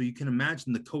alive. So you can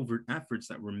imagine the covert efforts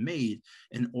that were made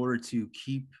in order to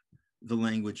keep the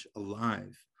language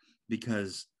alive.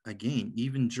 Because again,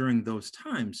 even during those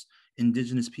times,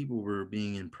 Indigenous people were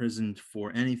being imprisoned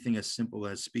for anything as simple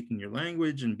as speaking your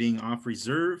language and being off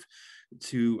reserve,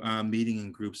 to meeting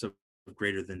in groups of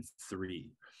greater than 3.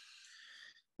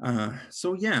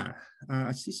 So yeah,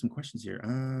 I see some questions here.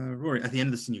 Rory, at the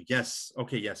end of this, yes.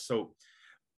 Okay, yes. So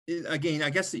again, I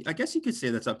guess you could say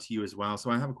that's up to you as well. So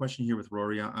I have a question here with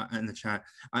Rory in the chat.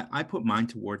 I put mine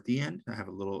toward the end. I have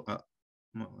a little,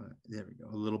 there we go,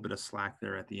 a little bit of slack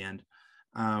there at the end.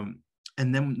 And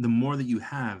then the more that you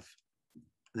have,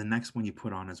 the next one you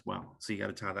put on as well. So you got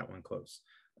to tie that one close.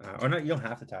 Or not, you don't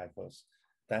have to tie it close.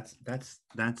 That's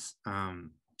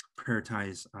prayer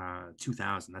ties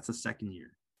 2000. That's the second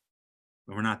year.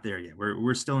 But we're not there yet.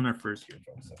 We're still in our first year,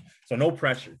 folks. So no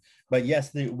pressure. But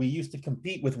yes, we used to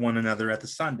compete with one another at the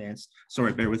Sundance.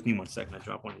 Sorry, bear with me 1 second. I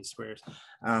dropped one of these squares.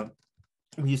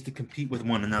 We used to compete with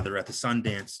one another at the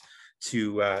Sundance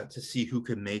to see who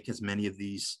could make as many of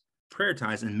these prayer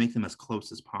ties and make them as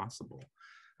close as possible.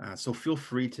 So feel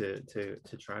free to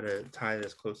try to tie it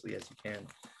as closely as you can.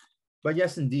 But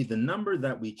yes, indeed, the number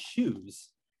that we choose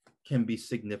can be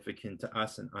significant to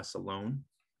us and us alone.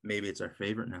 Maybe it's our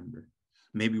favorite number.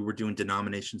 Maybe we're doing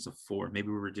denominations of 4. Maybe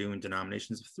we're doing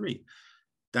denominations of 3.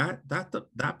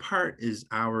 That part is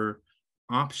our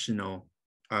optional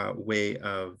way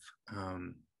of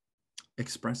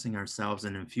expressing ourselves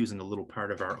and infusing a little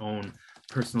part of our own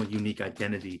personal unique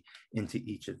identity into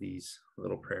each of these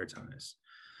little prayer ties.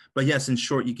 But yes, in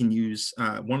short, you can use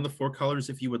one of the 4 colors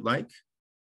if you would like.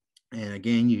 And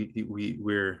again,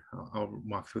 I'll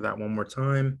walk through that one more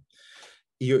time.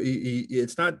 It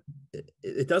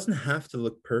doesn't have to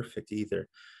look perfect either.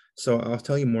 So I'll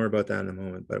tell you more about that in a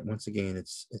moment. But once again,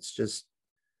 it's just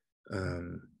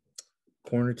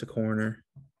corner to corner.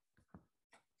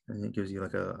 And it gives you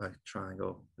like a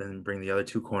triangle. Then bring the other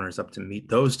 2 corners up to meet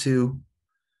those 2.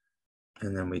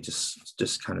 And then we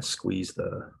just kind of squeeze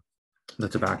the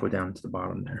tobacco down to the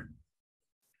bottom there.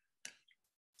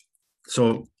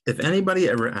 So if anybody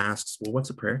ever asks, well, what's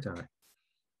a prayer tie?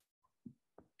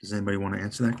 Does anybody want to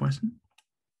answer that question?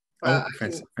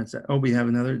 Oh, we have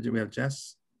another. Do we have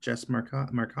Jess Marcotte?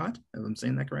 If I'm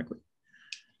saying that correctly?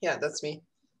 Yeah, that's me.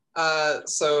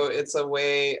 So it's a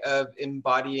way of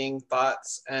embodying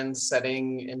thoughts and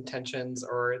setting intentions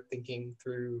or thinking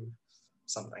through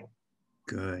something.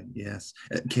 Good. Yes.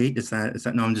 Kate, is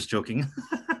that? No, I'm just joking.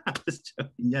 Just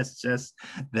joking. Yes, Jess,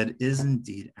 that is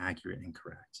indeed accurate and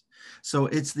correct. So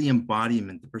it's the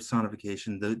embodiment, the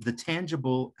personification, the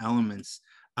tangible elements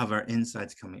of our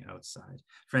insides coming outside.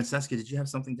 Francesca, did you have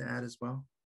something to add as well?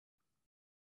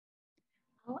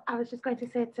 Oh, I was just going to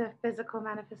say it's a physical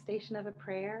manifestation of a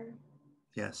prayer.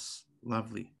 Yes,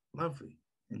 lovely, lovely,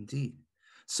 indeed.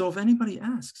 So if anybody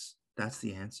asks, that's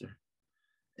the answer.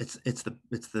 It's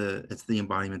the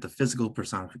embodiment, the physical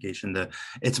personification.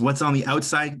 It's what's on the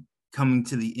outside coming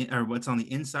to what's on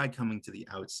the inside coming to the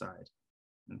outside.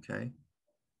 Okay.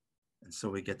 And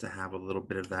so we get to have a little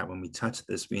bit of that when we touch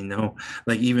this. We know,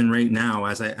 like even right now,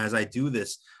 as I do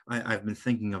this, I've been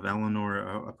thinking of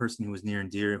Eleanor, a person who was near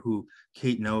and dear, who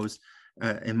Kate knows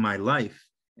in my life.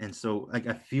 And so like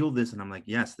I feel this, and I'm like,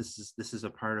 yes, this is a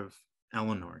part of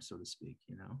Eleanor, so to speak,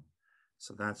 you know.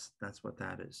 So that's what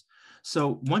that is.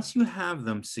 So once you have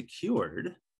them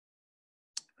secured,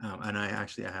 and I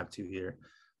have two here,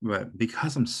 but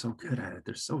because I'm so good at it,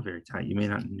 they're so very tight. You may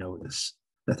not notice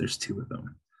that there's two of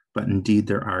them, but indeed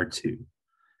there are two,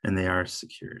 and they are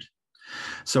secured.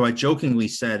 So I jokingly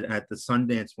said at the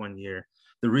Sundance one year,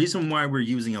 the reason why we're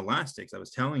using elastics, I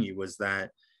was telling you, was that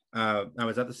I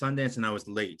was at the Sundance and I was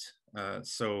late.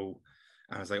 So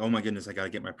I was like, oh my goodness, I got to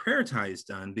get my prayer ties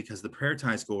done because the prayer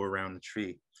ties go around the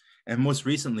tree. And most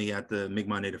recently at the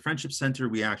Mi'Kmaq Native Friendship Center,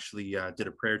 we actually did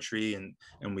a prayer tree,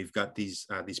 and we've got these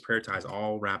prayer ties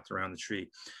all wrapped around the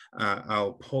tree.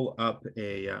 I'll pull up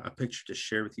a picture to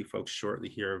share with you folks shortly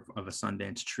here of a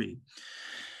Sundance tree.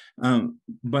 But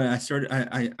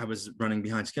I was running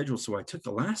behind schedule, so I took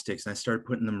elastics and I started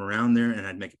putting them around there, and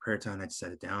I'd make a prayer tie and I'd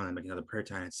set it down, and make another prayer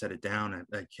tie and I'd set it down.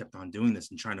 I kept on doing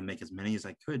this and trying to make as many as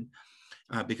I could,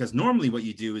 because normally what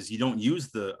you do is you don't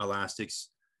use the elastics,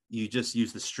 you just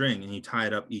use the string and you tie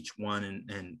it up each one,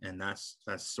 and that's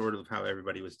sort of how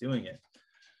everybody was doing it.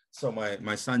 So my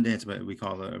Sundance, we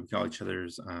call each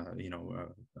other's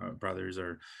brothers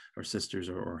or sisters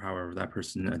or however that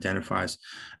person identifies.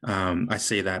 I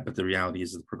say that, but the reality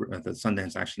is that the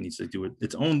Sundance actually needs to do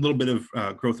its own little bit of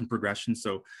growth and progression.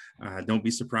 So don't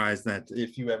be surprised that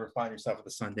if you ever find yourself at the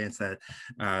Sundance that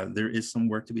there is some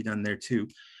work to be done there too.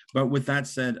 But with that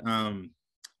said,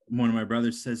 one of my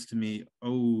brothers says to me,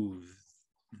 "Oh,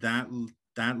 that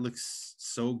looks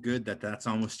so good that's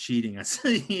almost cheating." I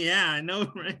said, "Yeah, I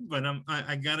know, right? But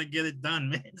I gotta get it done,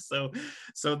 man." So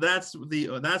that's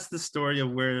the story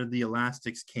of where the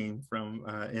elastics came from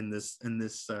in this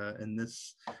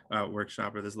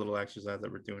workshop, or this little exercise that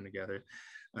we're doing together.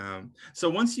 So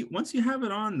once you have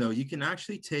it on, though, you can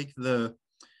actually take the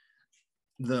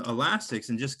elastics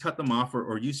and just cut them off,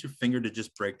 or use your finger to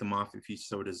just break them off if you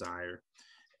so desire.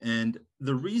 And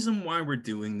the reason why we're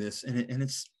doing this, and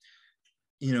it's,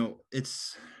 you know,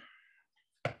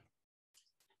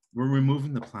 we're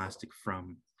removing the plastic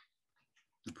from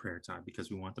the prayer tie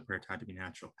because we want the prayer tie to be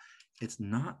natural. It's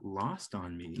not lost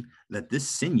on me that this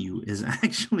sinew is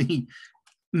actually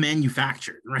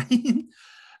manufactured, right?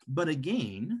 But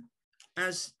again,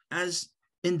 as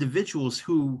individuals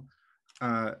who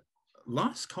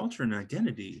lost culture and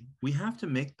identity, we have to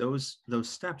make those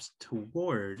steps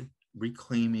toward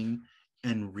reclaiming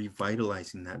and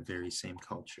revitalizing that very same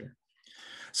culture.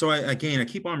 So I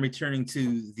keep on returning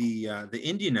to the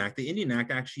Indian Act. The Indian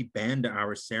Act actually banned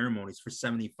our ceremonies for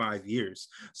 75 years.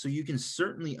 So you can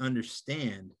certainly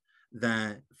understand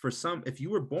that for some, if you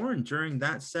were born during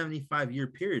that 75-year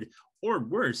period, or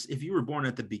worse, if you were born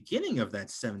at the beginning of that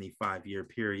 75-year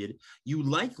period, you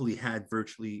likely had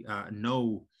virtually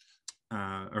no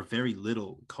or very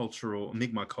little cultural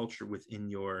Mi'Kmaq culture within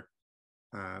your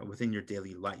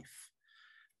daily life.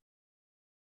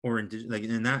 Or and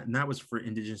that was for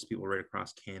Indigenous people right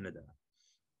across Canada.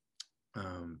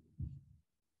 And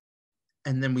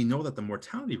then we know that the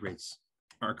mortality rates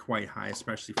are quite high,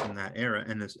 especially from that era,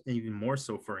 and it's even more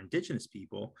so for Indigenous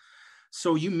people.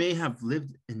 So you may have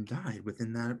lived and died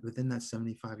within that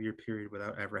 75-year period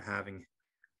without ever having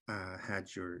had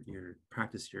your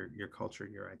practice, your culture,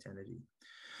 your identity.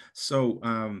 So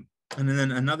and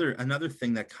then another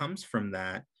thing that comes from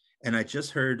that, and I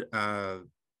just heard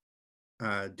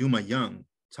Duma Young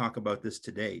talk about this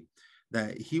today,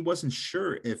 that he wasn't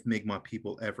sure if Mi'Kmaq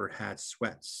people ever had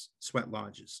sweat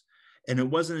lodges. And it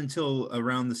wasn't until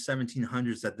around the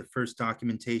 1700s that the first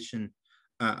documentation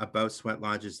about sweat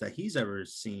lodges that he's ever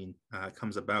seen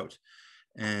comes about.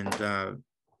 And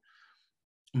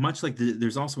much like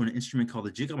there's also an instrument called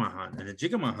the Jigamahan, and a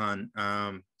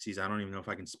Jigamahan, geez, I don't even know if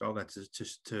I can spell that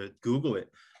to Google it.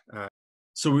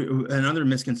 So another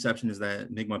misconception is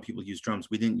that Mi'kmaq people use drums.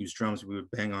 We didn't use drums. We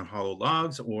would bang on hollow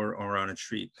logs or on a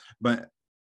tree. But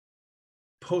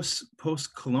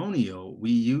post-colonial,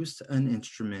 we used an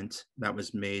instrument that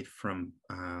was made from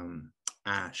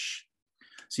ash.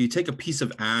 So you take a piece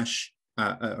of ash,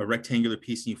 a rectangular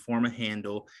piece, and you form a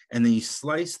handle, and then you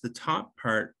slice the top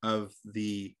part of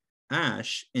the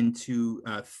ash into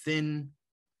thin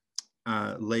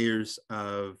layers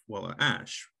of, well,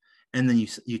 ash. And then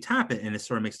you tap it, and it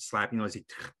sort of makes a slapping noise,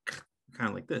 kind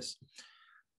of like this.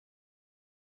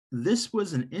 This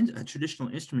was a traditional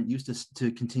instrument used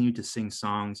to continue to sing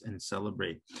songs and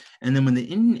celebrate. And then when the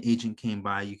Indian agent came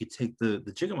by, you could take the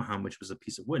Jigamahan, which was a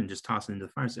piece of wood, and just toss it into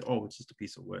the fire and say, oh, it's just a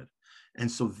piece of wood. And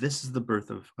so this is the birth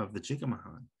of the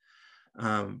Jigamahan.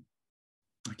 I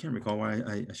can't recall why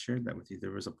I shared that with you.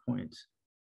 There was a point.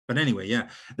 But anyway, yeah,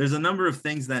 there's a number of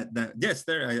things that yes,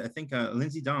 there, I think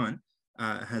Lindsay Dawn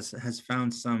has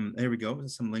found some, there we go,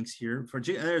 some links here for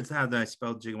there's how I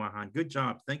spelled Jigamahan. Good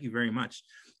job, thank you very much.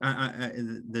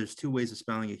 There's two ways of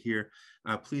spelling it here.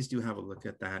 Please do have a look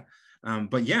at that.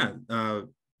 But yeah,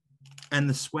 and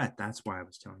the sweat, that's why I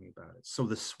was telling you about it. So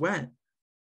the sweat,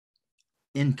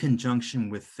 in conjunction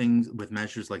with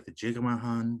measures like the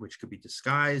Jigamahan, which could be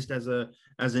disguised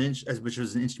which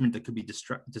was an instrument that could be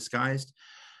disguised.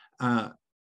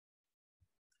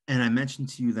 And I mentioned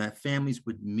to you that families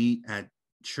would meet at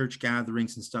church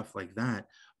gatherings and stuff like that.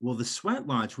 Well, the sweat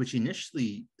lodge, which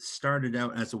initially started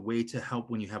out as a way to help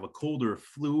when you have a cold or a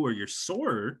flu or you're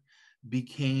sore,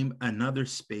 became another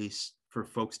space for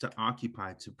folks to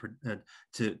occupy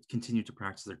to continue to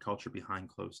practice their culture behind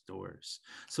closed doors.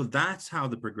 So that's how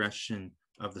the progression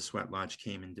of the sweat lodge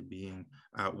came into being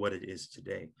what it is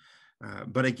today.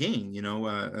 But again, you know,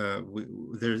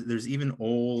 there's even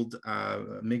old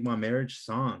Mi'kmaq marriage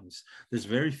songs. There's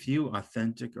very few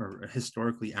authentic or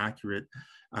historically accurate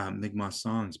Mi'kmaq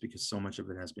songs because so much of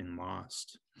it has been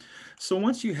lost. So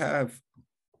once you have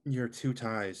your two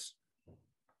ties,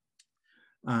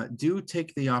 do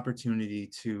take the opportunity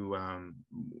to,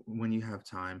 when you have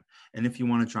time, and if you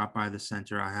want to drop by the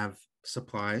center, I have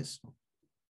supplies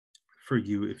for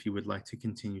you if you would like to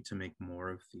continue to make more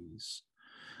of these.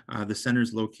 The center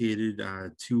is located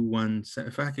 217,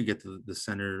 if I could get the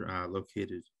center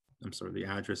located, I'm sorry, the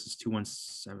address is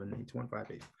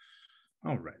 217-8158.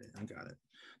 All right, I got it.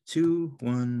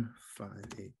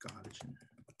 2158 Gottingen.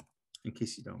 In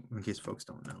case folks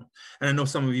don't know. And I know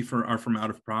some of you are from out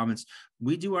of province.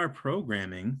 We do our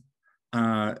programming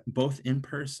both in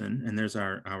person, and there's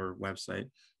our website.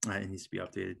 It needs to be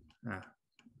updated.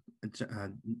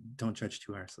 Don't judge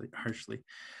too harshly.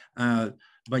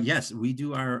 But yes, we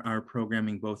do our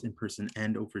programming both in person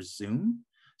and over Zoom.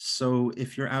 So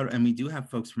if you're out, and we do have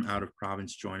folks from out of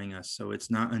province joining us, so it's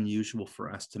not unusual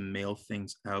for us to mail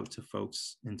things out to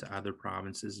folks into other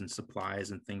provinces and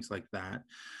supplies and things like that.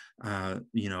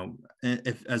 You know,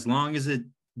 as long as it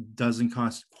doesn't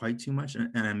cost quite too much,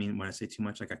 and I mean, when I say too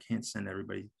much, like I can't send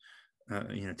everybody,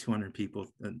 you know, 200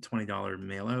 people $20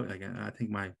 mail out. Like I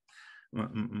think my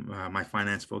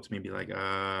finance folks may be like,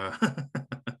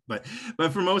 but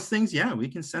for most things, yeah, we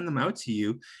can send them out to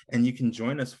you, and you can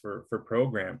join us for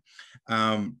program.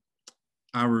 I'll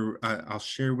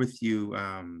share with you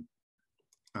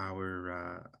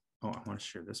oh, I want to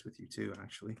share this with you too,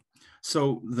 actually.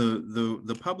 So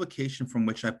the publication from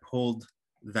which I pulled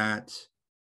that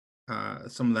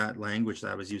some of that language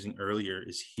that I was using earlier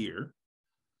is here.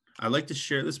 I like to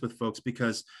share this with folks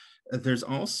because there's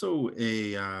also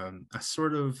a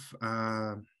sort of,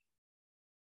 how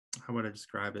would I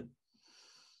describe it?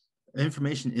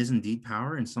 Information is indeed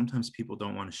power, and sometimes people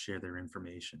don't want to share their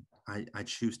information. I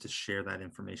choose to share that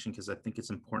information because I think it's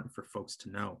important for folks to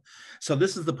know. So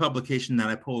this is the publication that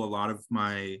I pull a lot of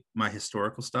my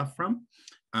historical stuff from.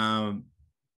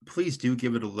 Please do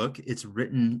give it a look. It's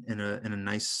written in a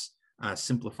nice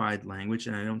simplified language,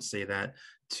 and I don't say that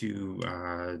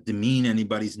to demean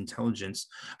anybody's intelligence.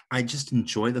 I just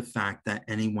enjoy the fact that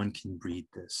anyone can read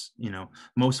this. You know,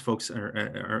 most folks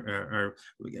are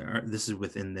this is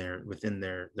within their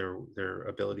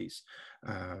abilities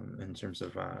in terms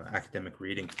of academic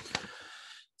reading.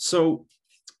 So,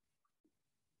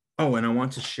 oh, and I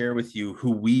want to share with you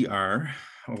who we are,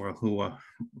 or who I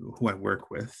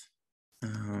work with.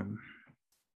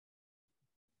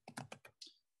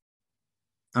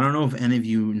 I don't know if any of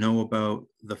you know about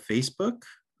the Facebook.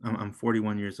 I'm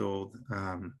 41 years old.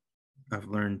 I've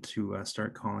learned to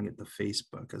start calling it the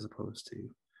Facebook as opposed to,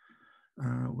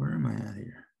 where am I at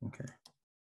here? Okay.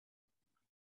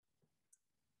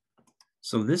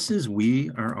 So this is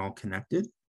We Are All Connected.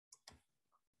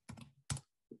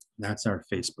 That's our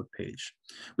Facebook page.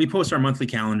 We post our monthly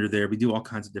calendar there. We do all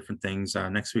kinds of different things.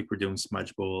 Next week, we're doing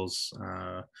smudge bowls.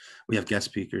 We have guest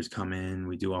speakers come in.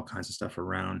 We do all kinds of stuff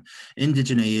around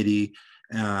indigeneity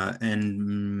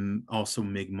and also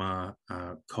Mi'kmaq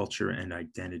culture and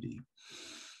identity.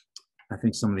 I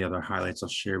think some of the other highlights I'll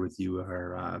share with you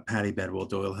are Patty Bedwell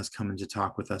Doyle has come in to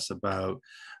talk with us about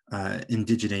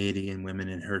indigeneity and women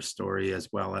in her story, as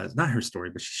well as, not her story,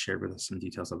 but she shared with us some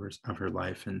details of her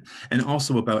life, and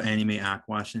also about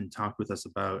Oji-Mi'Kmaq, and talked with us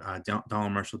about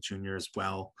Donald Marshall Jr. as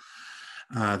well.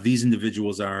 These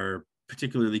individuals are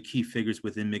particularly key figures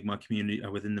within Mi'kmaq community,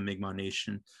 within the Mi'kmaq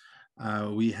Nation.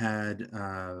 We had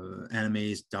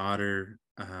Anime's daughter,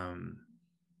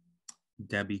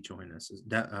 Debbie join us.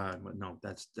 No,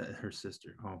 that's her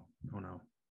sister. Oh no.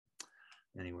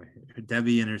 Anyway,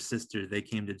 Debbie and her sister, they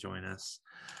came to join us.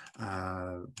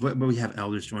 But we have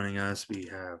elders joining us. We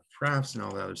have crafts and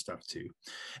all the other stuff too.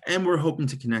 And we're hoping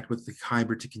to connect with the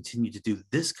Khyber to continue to do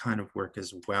this kind of work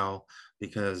as well,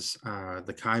 because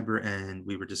the Khyber, and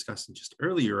we were discussing just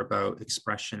earlier about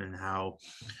expression and how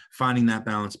finding that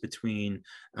balance between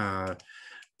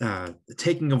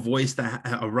taking a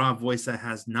raw voice that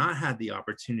has not had the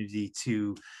opportunity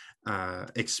to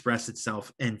express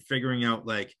itself, and figuring out,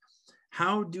 like,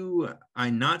 how do I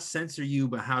not censor you,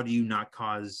 but how do you not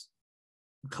cause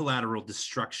collateral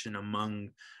destruction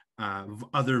among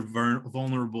other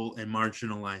vulnerable and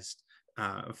marginalized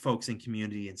folks in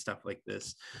community and stuff like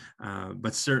this.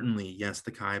 But certainly, yes,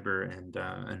 the Khyber, and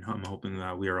I'm hoping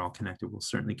We Are All Connected will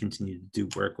certainly continue to do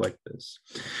work like this.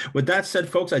 With that said,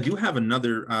 folks, I do have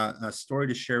another story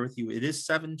to share with you. It is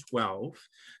 7:12.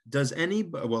 Does any,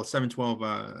 well,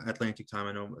 7:12 Atlantic time.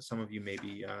 I know some of you may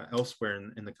be elsewhere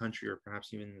in the country, or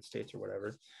perhaps even in the States or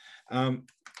whatever.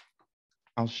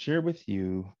 I'll share with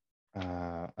you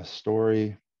a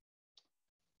story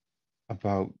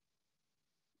about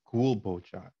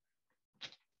Kulpojat.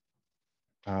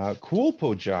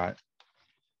 Kulpojat,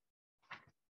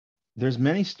 there's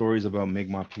many stories about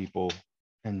Mi'kmaq people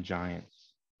and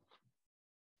giants.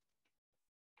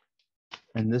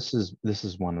 And this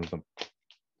is one of them.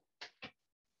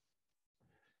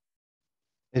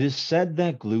 It is said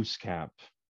that Glooskap,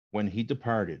 when he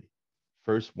departed,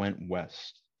 first went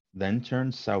west, then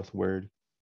turned southward,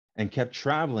 and kept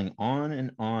traveling on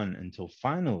and on until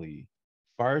finally,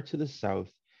 far to the south,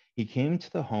 he came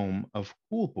to the home of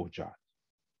Kulpojat,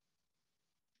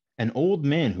 an old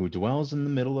man who dwells in the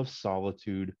middle of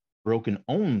solitude, broken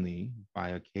only by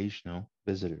occasional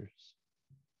visitors.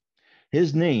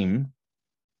 His name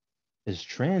is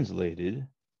translated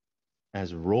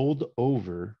as rolled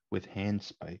over with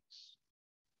handspikes.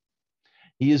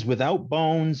 He is without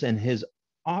bones, and his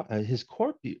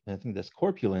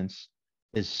corpulence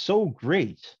is so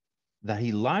great that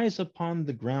he lies upon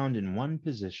the ground in one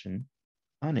position,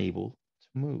 unable to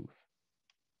move.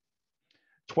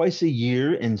 Twice a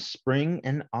year, in spring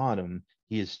and autumn,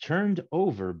 he is turned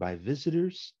over by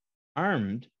visitors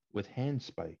armed with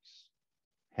handspikes,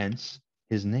 hence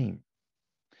his name.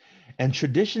 And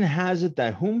tradition has it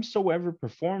that whomsoever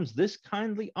performs this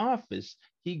kindly office,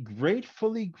 he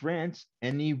gratefully grants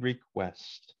any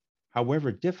request,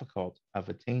 however difficult of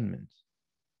attainment.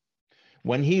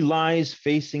 When he lies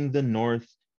facing the north,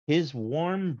 his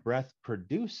warm breath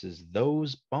produces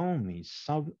those balmy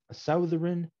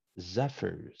southern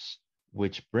zephyrs,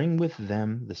 which bring with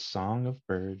them the song of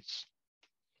birds,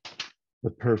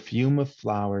 the perfume of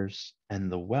flowers,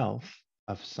 and the wealth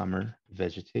of summer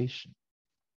vegetation.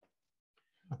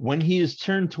 When he is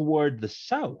turned toward the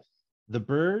south, the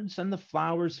birds and the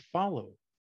flowers follow,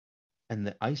 and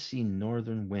the icy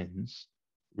northern winds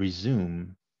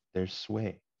resume their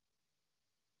sway.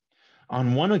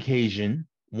 On one occasion,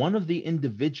 one of the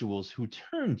individuals who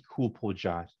turned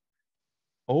Kulpojat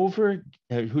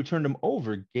him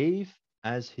over, gave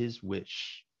as his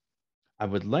wish, "I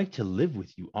would like to live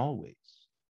with you always,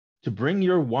 to bring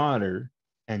your water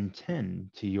and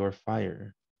tend to your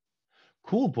fire."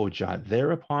 Kulpojat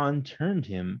thereupon turned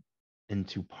him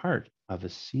into part of a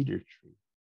cedar tree.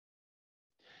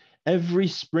 Every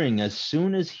spring, as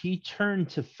soon as he turned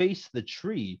to face the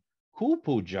tree,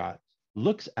 Kulpojat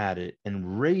looks at it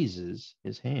and raises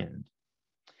his hand.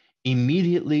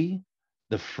 Immediately,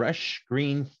 the fresh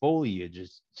green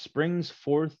foliage springs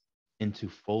forth into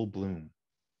full bloom.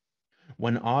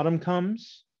 When autumn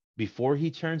comes, before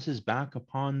he turns his back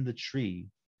upon the tree,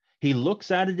 he looks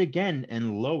at it again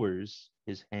and lowers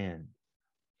his hand.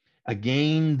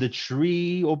 Again, the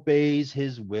tree obeys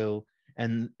his will,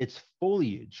 and its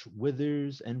foliage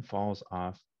withers and falls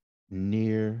off.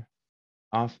 Ne'er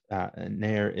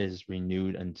is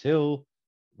renewed until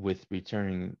with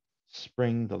returning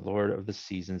spring, the Lord of the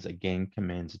seasons again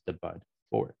commands it to bud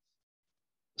forth.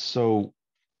 So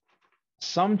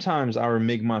sometimes our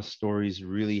Mi'kmaq stories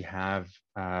really have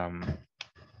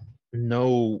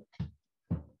no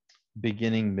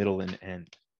beginning, middle, and end.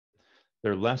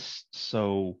 They're less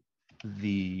so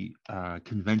the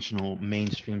conventional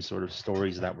mainstream sort of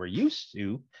stories that we're used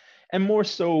to, and more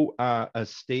so a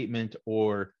statement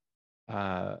or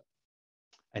an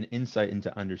insight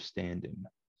into understanding.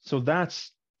 So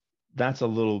that's a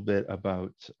little bit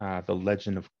about the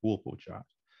legend of Kulpojat.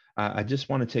 I just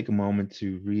want to take a moment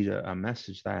to read a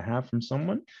message that I have from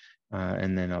someone,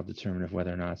 and then I'll determine if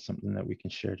whether or not it's something that we can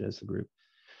share as a group.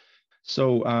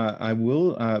 So I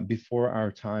will, before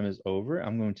our time is over,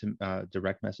 I'm going to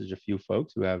direct message a few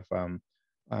folks who have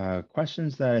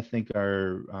questions that I think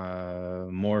are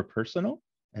more personal,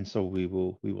 and so we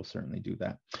will certainly do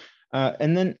that.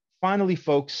 And then finally,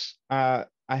 folks, I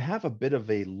have a bit of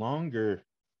a longer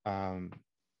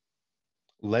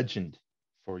legend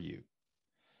for you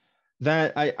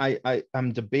that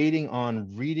I'm debating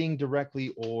on reading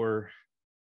directly or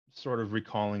sort of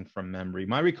recalling from memory.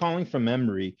 My recalling from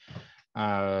memory,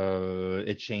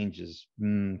 it changes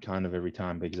kind of every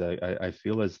time, because I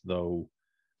feel as though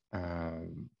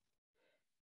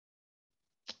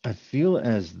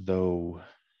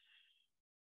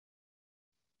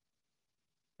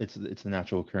it's a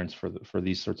natural occurrence for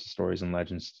these sorts of stories and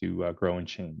legends to grow and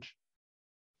change.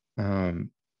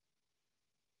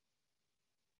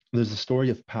 There's a story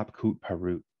of Papkut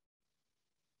Parut.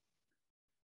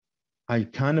 I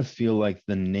kind of feel like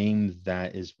the name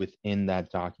that is within that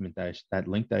document, that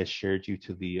link that I shared you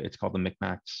to it's called the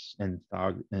Mi'kmaq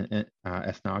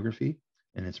Ethnography,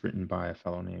 and it's written by a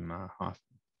fellow named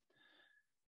Hoffman.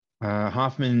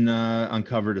 Hoffman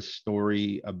uncovered a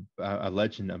story, a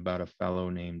legend about a fellow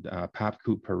named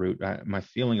Papkut Parut. My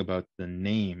feeling about the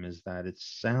name is that it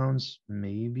sounds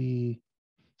maybe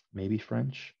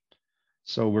French.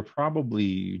 So we're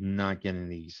probably not getting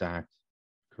the exact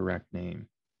correct name.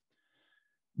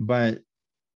 But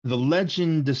the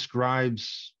legend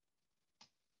describes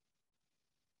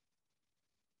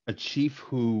a chief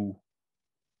who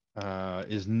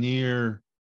is near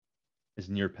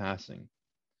passing.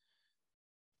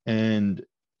 And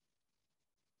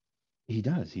he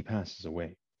passes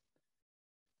away.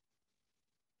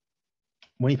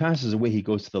 When he passes away, he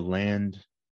goes to the land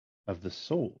of the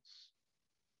souls.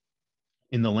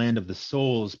 In the land of the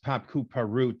souls, Papkut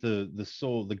Parut, the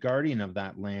soul, the guardian of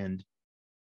that land,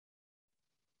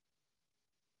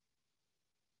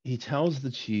 he tells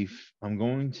the chief, I'm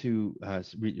going to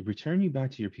return you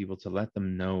back to your people to let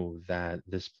them know that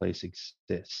this place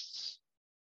exists.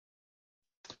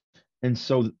 And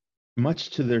so,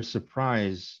 much to their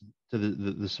surprise, to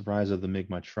the surprise of the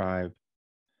Mi'kmaq tribe,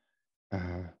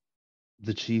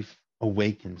 the chief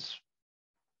awakens.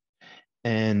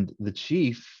 And the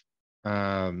chief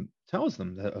tells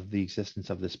them of the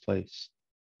existence of this place.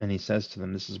 And he says to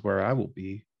them, this is where I will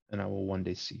be, and I will one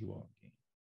day see you all again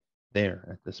there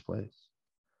at this place.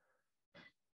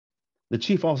 The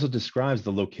chief also describes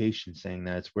the location, saying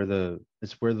that it's where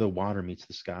the water meets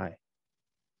the sky.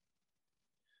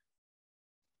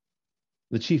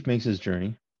 The chief makes his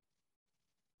journey,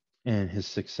 and his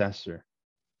successor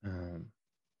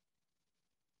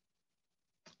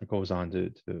goes on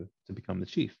to become the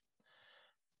chief.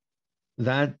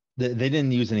 That they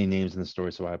didn't use any names in the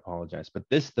story, so I apologize. But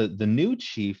the new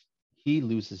chief, he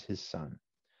loses his son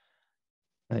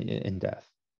in death.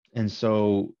 And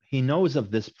so he knows of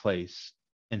this place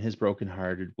in his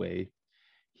brokenhearted way.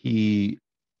 He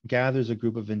gathers a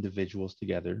group of individuals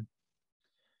together,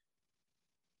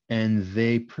 and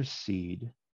they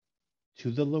proceed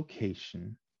to the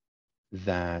location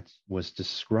that was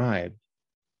described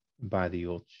by the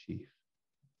old chief.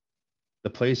 The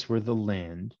place where the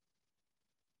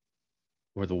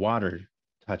water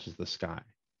touches the sky.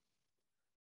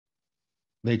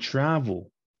 They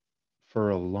travel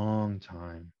for a long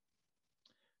time.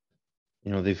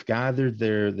 You know, they've gathered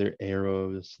their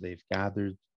arrows, they've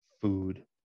gathered food,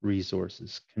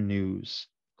 resources, canoes,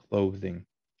 clothing,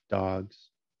 dogs.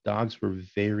 Dogs were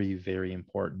very, very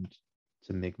important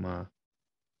to Mi'kmaq.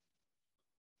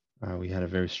 We had a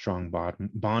very strong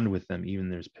bond with them. Even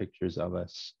there's pictures of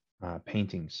us,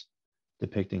 paintings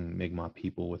depicting Mi'kmaq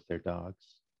people with their dogs.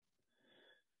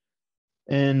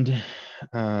 And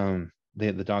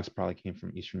the dogs probably came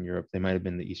from Eastern Europe. They might have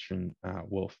been the Eastern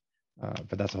wolf,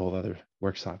 but that's a whole other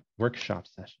workshop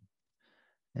session.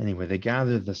 Anyway, they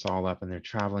gathered this all up, and they're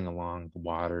traveling along the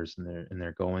waters, and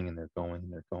they're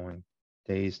going.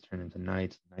 Days turn into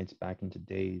nights, nights back into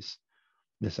days.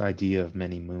 This idea of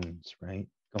many moons, right?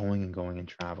 Going and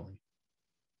traveling.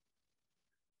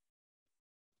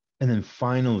 And then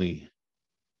finally,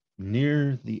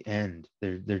 near the end,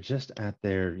 they're just at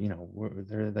their,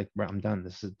 they're like, I'm done.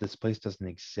 This place doesn't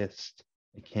exist.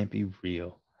 It can't be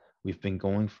real. We've been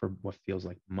going for what feels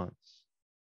like months.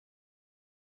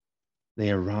 They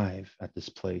arrive at this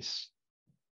place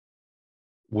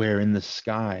where in the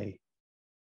sky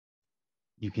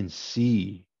you can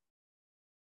see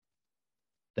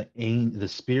the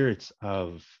spirits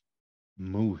of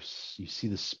moose. You see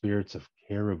the spirits of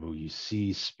caribou. You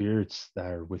see spirits that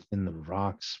are within the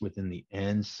rocks, within the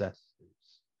ancestors.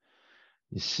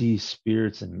 You see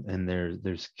spirits, and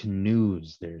there's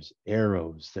canoes, there's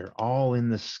arrows. They're all in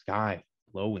the sky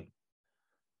flowing.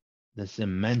 This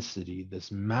immensity,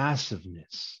 this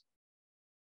massiveness.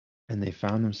 And they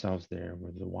found themselves there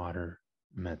where the water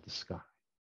met the sky.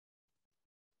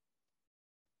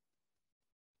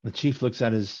 The chief looks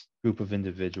at his group of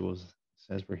individuals,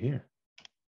 says, we're here.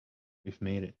 We've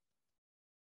made it.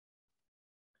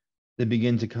 They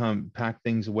begin to pack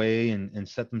things away and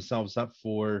set themselves up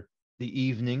for the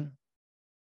evening.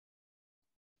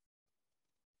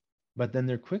 But then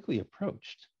they're quickly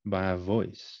approached by a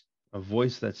voice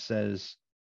that says,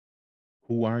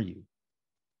 who are you?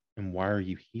 And why are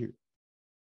you here?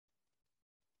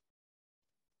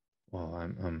 Well,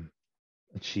 I'm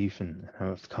a chief and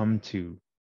have come to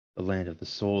the land of the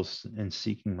souls and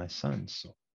seeking my son.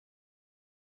 So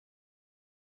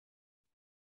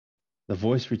the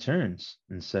voice returns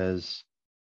and says,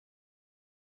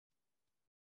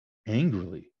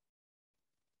 angrily,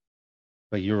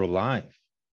 but you're alive.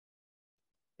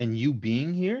 And you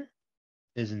being here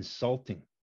is insulting.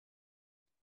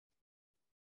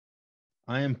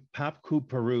 I am Papku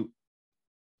Parut,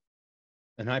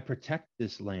 and I protect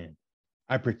this land.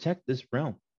 I protect this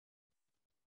realm.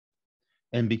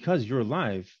 And because you're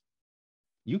alive,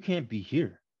 you can't be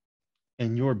here.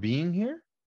 And your being here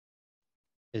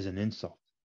is an insult.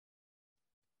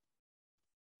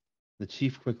 The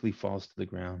chief quickly falls to the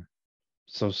ground.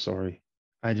 So sorry.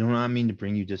 I do not mean to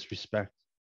bring you disrespect.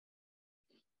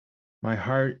 My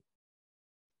heart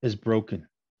is broken.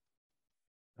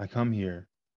 I come here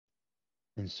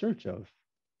in search of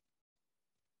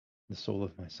the soul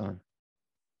of my son.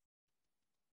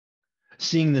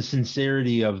 Seeing the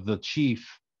sincerity of the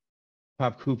chief,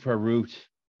 Papku Parut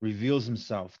reveals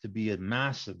himself to be a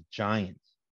massive giant.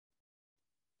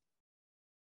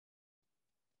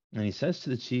 And he says to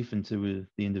the chief and to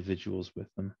the individuals with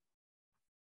him,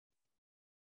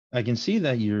 I can see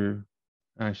that you're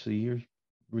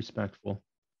respectful.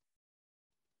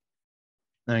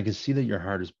 And I can see that your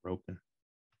heart is broken.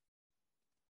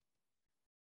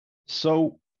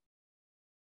 So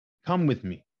come with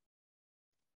me.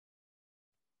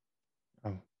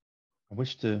 I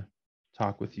wish to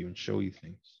talk with you and show you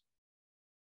things.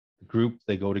 The group,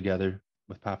 they go together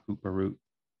with Papku Parut.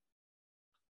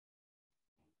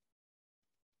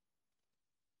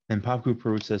 And Papku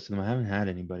Parut says to them, I haven't had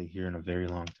anybody here in a very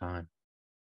long time.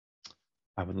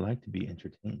 I would like to be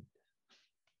entertained.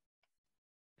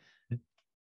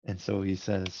 And so he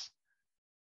says,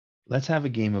 let's have a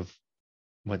game of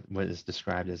what is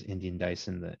described as Indian dice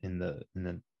in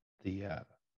the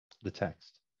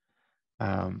text.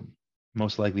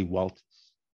 Most likely Waltz,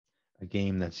 a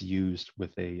game that's used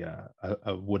with a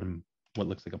wooden, what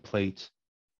looks like a plate.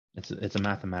 It's a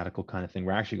mathematical kind of thing.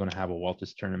 We're actually going to have a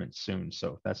Waltz tournament soon,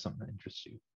 so if that's something that interests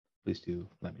you, please do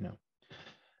let me know.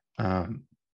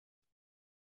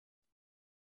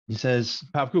 He says,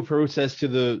 Papku Parut says to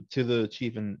the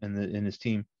chief and his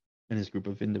team and his group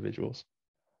of individuals,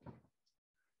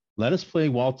 let us play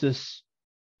Waltz,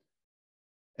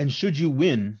 and should you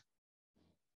win,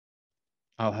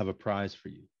 I'll have a prize for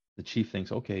you. The chief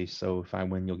thinks, okay, so if I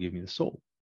win, you'll give me the soul.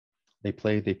 They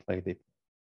play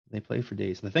for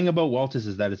days. The thing about Waltz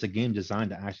is that it's a game designed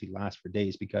to actually last for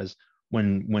days, because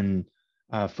when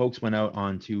folks went out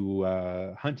onto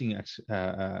hunting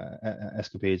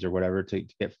escapades or whatever to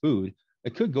get food,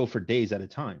 it could go for days at a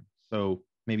time, so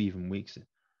maybe even weeks.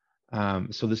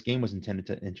 So this game was intended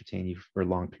to entertain you for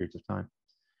long periods of time.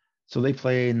 So they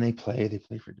play and they play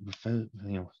for, it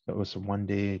goes from 1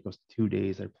 day, it goes to 2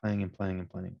 days. They're playing and playing and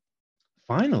playing.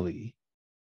 Finally,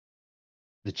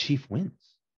 the chief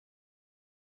wins.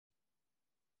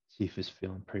 Chief is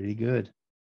feeling pretty good.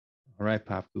 All right,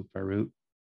 Papku Parut,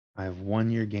 I have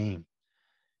won your game.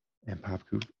 And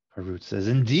Papku Parut says,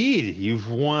 indeed,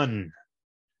 you've won.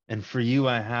 And for you,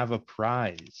 I have a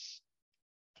prize.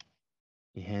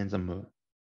 He hands him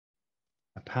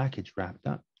a package wrapped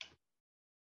up.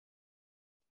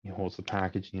 He holds the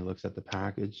package and he looks at the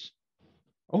package.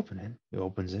 Open it. He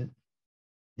opens it.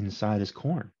 Inside is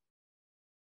corn.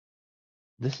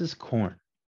 This is corn.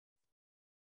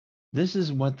 This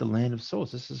is what the land of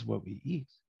souls, this is what we eat.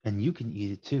 And you can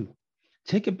eat it too.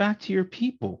 Take it back to your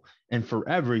people, and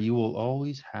forever you will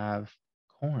always have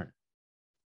corn.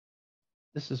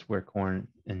 This is where corn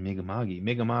in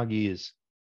Mi'Kmaq is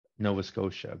Nova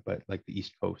Scotia, but like the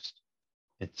East Coast.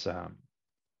 It's the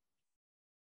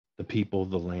people,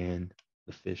 the land,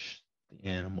 the fish, the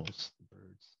animals, the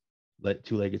birds,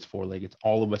 two-leggeds, four-leggeds,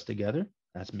 all of us together.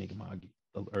 That's Mi'Kmaq,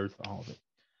 the earth, all of it.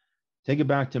 Take it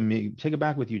back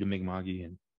with you to Mi'Kmaq,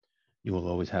 and you will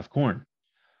always have corn.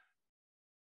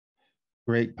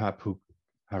 Great Papuk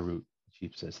Harut, the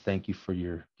chief says, thank you for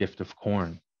your gift of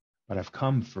corn, but I've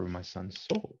come for my son's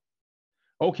soul.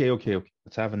 Okay.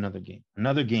 Let's have another game.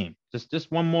 Another game.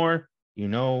 Just one more. You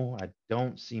know, I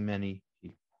don't see many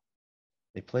people.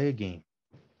 They play a game.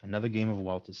 Another game of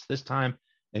Waltz. This time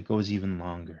it goes even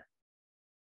longer.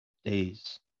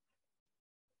 Days.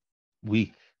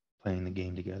 Week playing the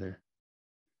game together.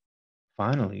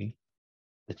 Finally,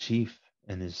 the chief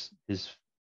and his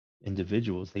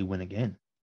individuals, they win again.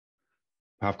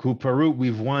 Papku Parut,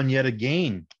 we've won yet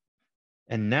again.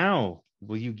 And now,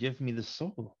 will you give me the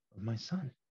soul of my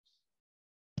son?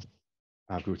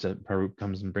 Parut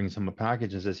comes and brings him a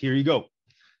package and says, here you go.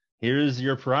 Here's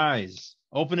your prize.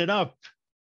 Open it up.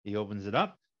 He opens it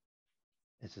up.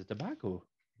 It's a tobacco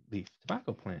leaf,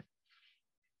 tobacco plant.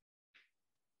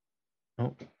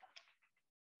 Oh.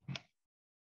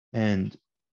 And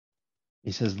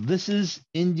he says, this is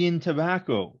Indian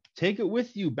tobacco. Take it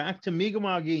with you back to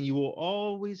Mi'Kmaq, and you will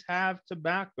always have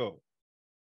tobacco.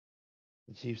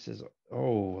 The chief says,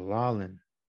 oh, Walalan.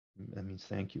 That means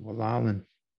thank you, Walalan,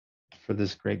 for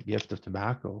this great gift of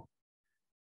tobacco.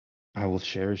 I will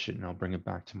cherish it and I'll bring it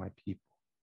back to my people.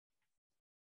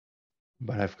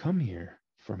 But I've come here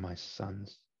for my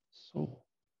son's soul.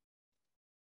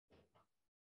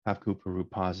 Papku Paru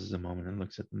pauses a moment and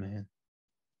looks at the man.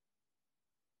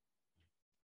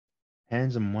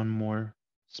 Hands him one more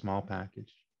small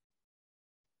package,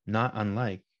 not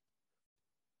unlike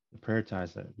the prayer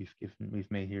ties that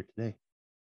we've made here today.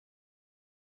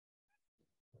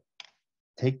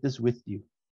 Take this with you.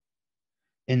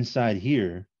 Inside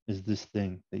here is this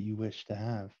thing that you wish to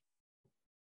have.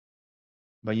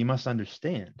 But you must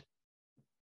understand,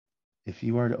 if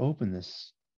you are to open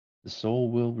this, the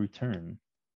soul will return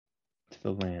to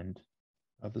the land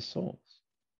of the souls.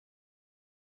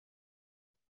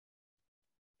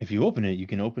 If you open it, you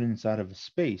can open it inside of a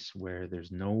space where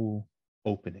there's no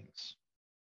openings.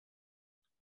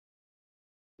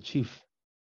 The chief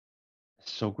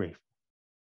is so grateful.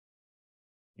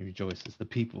 He rejoices. The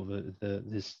people,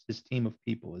 his team of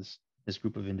people, his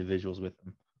group of individuals with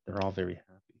him, they're all very happy.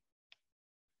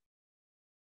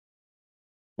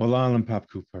 Walalan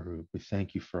Papku Paru, we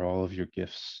thank you for all of your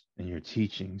gifts and your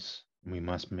teachings, and we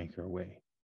must make our way.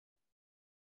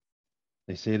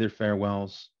 They say their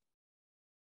farewells,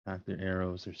 pack their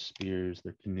arrows, their spears,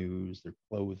 their canoes, their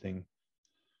clothing,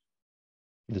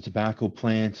 the tobacco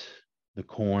plant, the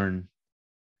corn,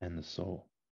 and the soul.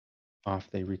 Off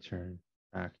they return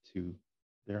back to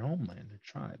their homeland, their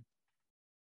tribe.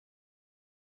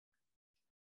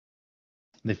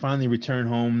 They finally return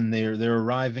home, and they're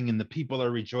arriving, and the people are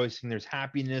rejoicing. There's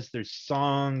happiness, there's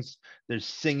songs, there's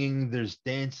singing, there's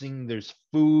dancing, there's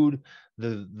food.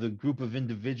 The group of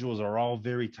individuals are all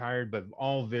very tired, but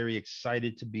all very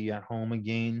excited to be at home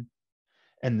again,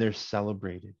 and they're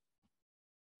celebrated.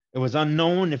 It was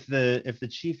unknown if the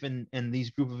chief and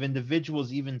these group of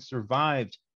individuals even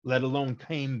survived, let alone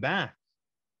came back.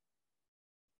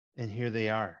 And here they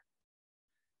are.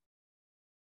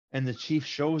 And the chief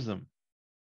shows them,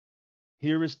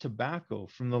 here is tobacco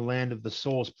from the land of the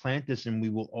souls. Plant this, and we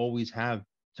will always have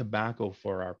tobacco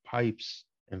for our pipes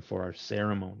and for our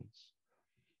ceremonies.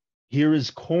 Here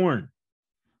is corn.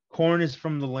 Corn is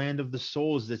from the land of the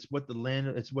souls. It's what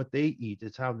they eat.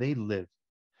 It's how they live.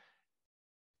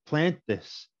 Plant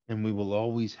this, and we will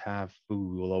always have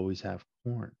food. We will always have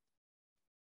corn.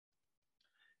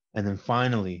 And then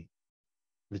finally,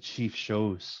 the chief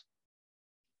shows,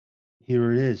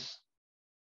 here it is,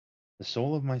 the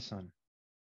soul of my son,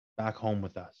 back home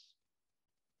with us.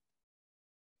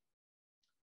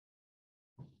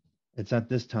 It's at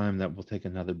this time that we'll take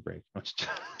another break. I'm just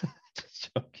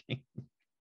joking.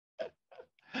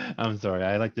 I'm sorry.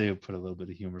 I like to put a little bit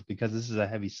of humor because this is a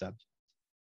heavy subject.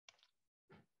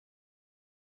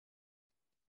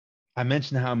 I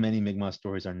mentioned how many Mi'Kmaq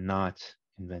stories are not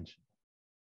conventional.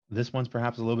 This one's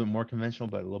perhaps a little bit more conventional,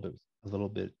 but a little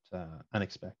bit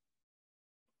unexpected,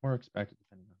 or expected,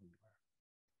 depending on who you are.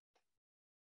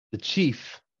 The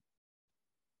chief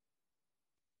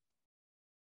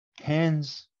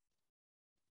hands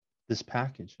this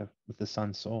package with the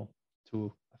son's soul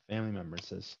to a family member and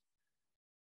says,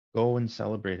 Go and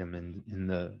celebrate him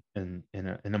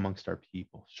in amongst our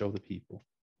people. Show the people.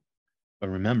 But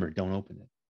remember, don't open it.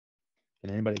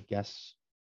 Can anybody guess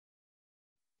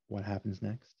what happens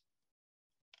next?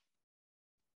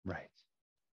 Right.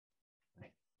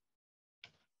 Right.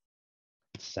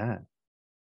 It's sad.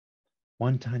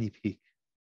 One tiny peek.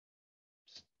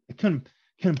 It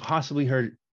couldn't possibly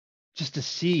hurt just to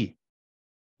see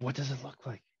what does it look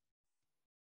like?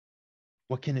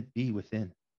 What can it be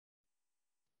within?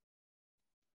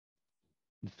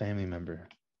 The family member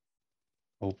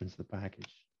opens the package.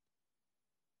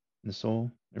 And the soul,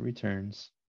 it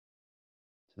returns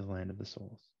to the land of the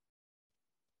souls.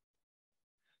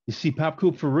 You see,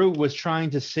 Papku Peru was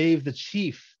trying to save the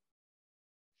chief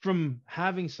from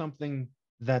having something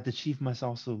that the chief must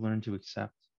also learn to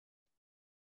accept.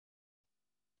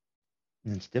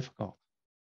 And it's difficult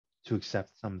to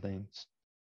accept some things.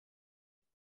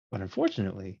 But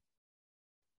unfortunately,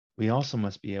 we also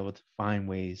must be able to find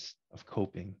ways of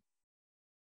coping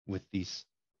with these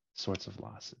sorts of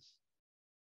losses.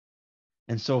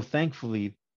 And so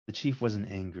thankfully, the chief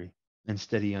wasn't angry.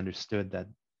 Instead, he understood that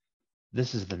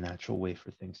this is the natural way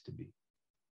for things to be.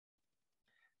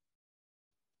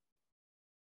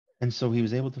 And so he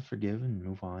was able to forgive and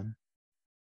move on.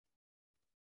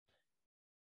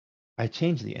 I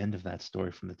changed the end of that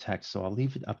story from the text, so I'll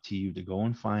leave it up to you to go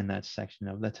and find that section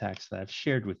of the text that I've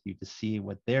shared with you to see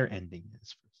what their ending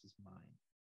is versus mine.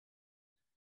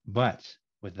 But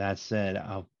with that said,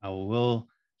 I will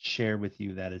share with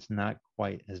you that it's not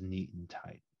quite as neat and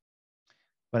tight.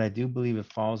 But I do believe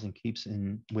it falls and keeps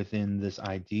within this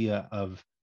idea of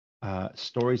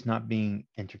stories not being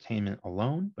entertainment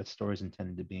alone, but stories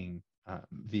intended to being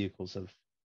vehicles of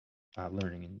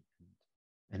learning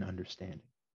and understanding.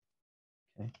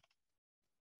 Okay.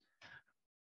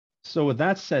 So with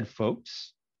that said,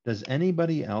 folks, does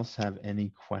anybody else have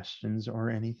any questions or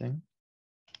anything?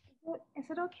 Is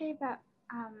it okay that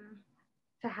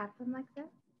to have them like this,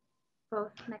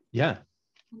 both next? Yeah.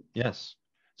 Yes.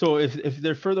 So if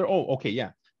they're further, okay,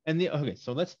 yeah. And okay,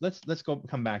 so let's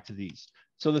come back to these.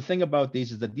 So the thing about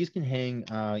these is that these can hang,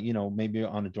 maybe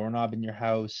on a doorknob in your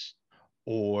house,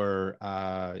 or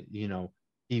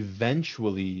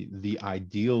eventually the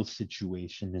ideal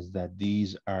situation is that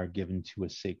these are given to a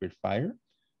sacred fire.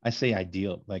 I say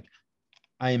ideal, like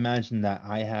I imagine that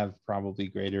I have probably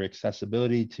greater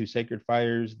accessibility to sacred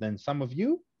fires than some of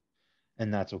you,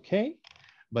 and that's okay.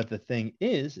 But the thing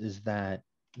is that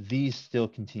these still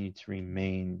continue to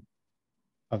remain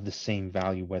of the same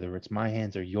value, whether it's my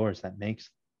hands or yours that makes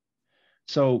them.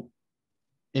 So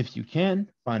if you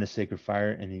can find a sacred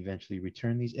fire and eventually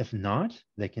return these, if not,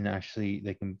 they can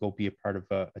go be a part of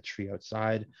a tree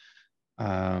outside.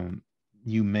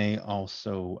 You may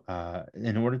also,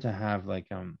 in order to have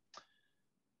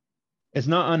it's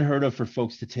not unheard of for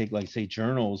folks to take, like, say,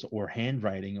 journals or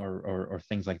handwriting or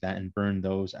things like that and burn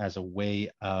those as a way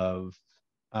of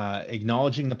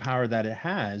acknowledging the power that it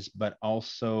has, but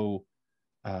also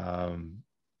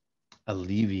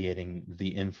alleviating the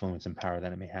influence and power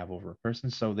that it may have over a person.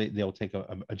 So they'll take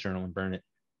a journal and burn it.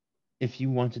 If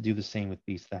you want to do the same with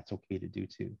these, that's okay to do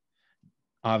too.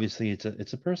 Obviously,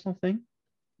 it's a personal thing.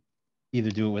 Either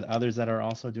do it with others that are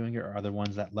also doing it, or other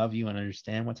ones that love you and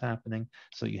understand what's happening,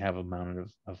 so you have a mountain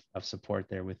of support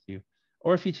there with you.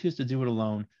 Or if you choose to do it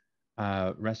alone,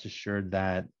 rest assured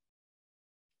that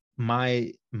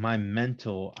my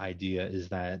mental idea is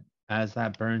that as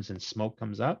that burns and smoke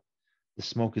comes up, the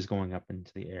smoke is going up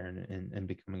into the air and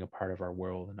becoming a part of our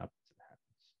world and up to the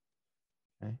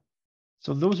heavens. Okay,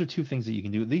 so those are two things that you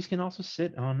can do. These can also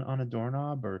sit on a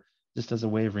doorknob, or just as a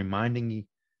way of reminding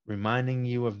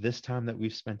you of this time that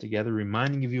we've spent together,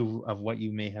 reminding you of what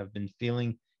you may have been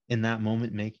feeling in that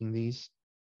moment making these.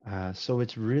 So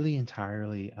it's really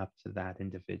entirely up to that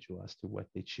individual as to what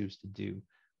they choose to do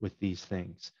with these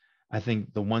things. I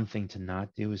think the one thing to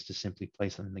not do is to simply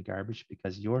place them in the garbage,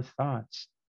 because your thoughts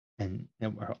and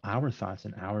our thoughts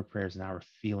and our prayers and our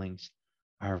feelings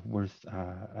are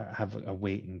have a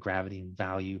weight and gravity and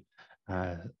value,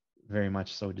 very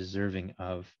much so deserving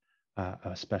of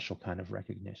a special kind of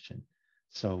recognition.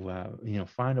 So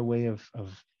find a way of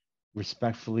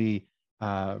respectfully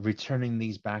returning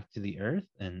these back to the earth,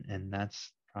 and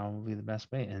that's probably the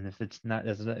best way. And if it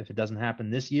doesn't happen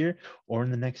this year or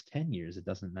in the next 10 years, it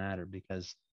doesn't matter,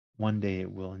 because one day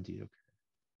it will indeed occur.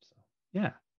 So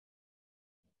yeah.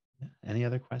 Any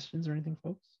other questions or anything,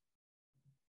 folks?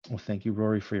 Well, thank you,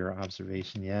 Rory, for your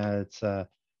observation. Yeah, it's I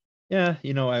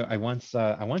once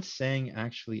sang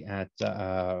actually at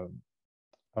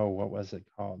what was it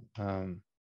called?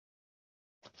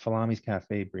 Falami's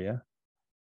Cafe, Bria.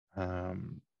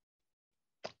 Kawacha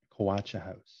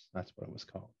House. That's what it was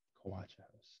called. Kawacha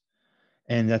House.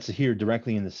 And that's here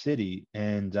directly in the city.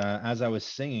 And as I was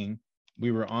singing,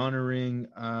 we were honoring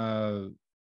a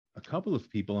couple of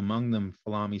people, among them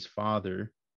Falami's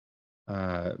father.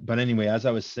 But anyway, as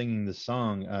I was singing the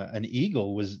song, an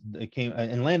eagle came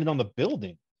and landed on the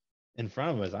building in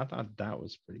front of us. I thought that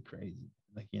was pretty crazy.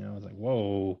 Like, you know, I was like,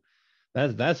 whoa,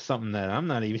 that's something that I'm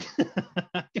not even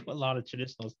I do a lot of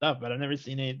traditional stuff, but I've never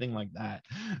seen anything like that.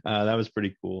 That was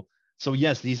pretty cool. So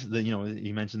yes,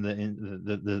 you mentioned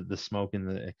the smoke and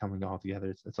the coming all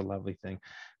together. It's a lovely thing.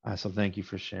 So thank you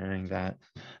for sharing that.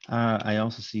 I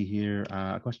also see here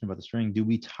a question about the string. Do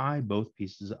we tie both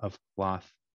pieces of cloth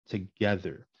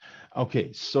together?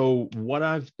 Okay, so what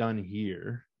I've done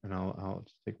here, and I'll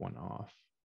just take one off.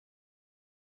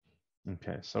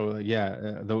 Okay, so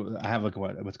yeah, I have like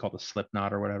what's called a slip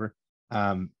knot or whatever.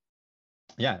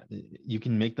 Yeah, you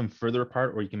can make them further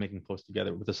apart, or you can make them close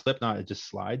together. With a slip knot, it just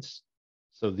slides.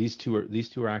 So these two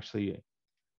are actually,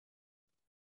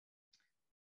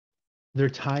 they're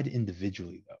tied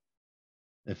individually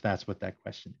though, if that's what that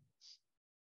question is.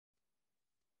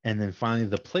 And then finally,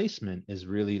 the placement is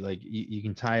really like you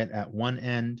can tie it at one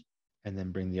end and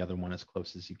then bring the other one as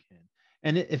close as you can.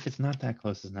 And if it's not that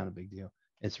close, it's not a big deal.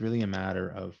 It's really a matter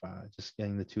of just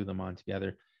getting the two of them on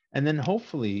together. And then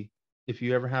hopefully, if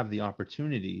you ever have the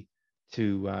opportunity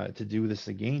to do this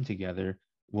again together,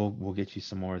 we'll get you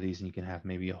some more of these, and you can have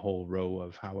maybe a whole row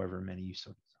of however many you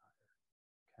so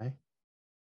desire. Okay.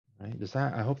 All right. Does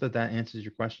that? I hope that answers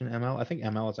your question, ML. I think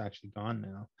ML is actually gone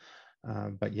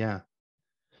now. But yeah.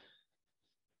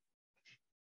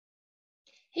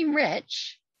 Hey,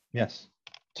 Rich. Yes.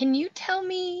 Can you tell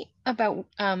me about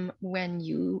when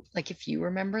if you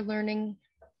remember learning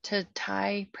to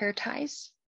tie prayer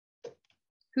ties?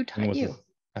 Who taught you?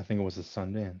 I think it was a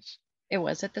Sundance. It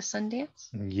was at the Sundance?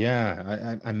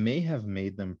 Yeah, I may have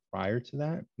made them prior to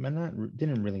that, but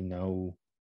didn't really know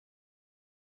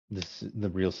the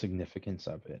real significance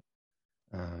of it.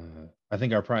 I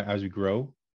think as we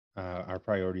grow, our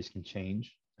priorities can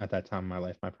change. At that time in my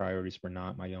life, my priorities were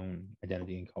not my own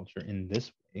identity and culture in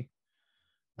this way.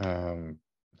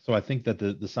 So I think that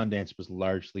the Sundance was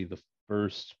largely the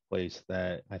first place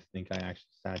that I think I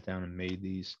actually sat down and made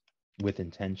these with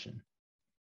intention.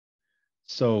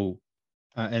 So,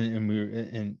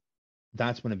 and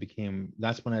that's when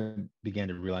I began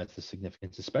to realize the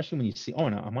significance, especially when you see,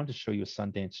 and I wanted to show you a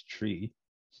Sundance tree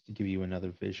just to give you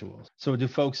another visual. So do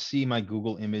folks see my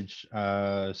Google image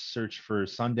search for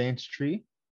Sundance tree?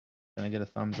 Can I get a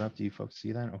thumbs up? Do you folks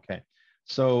see that? Okay.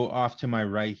 So off to my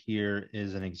right here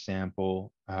is an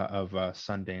example of a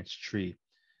Sundance tree.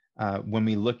 When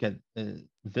we look at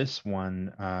this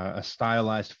one, a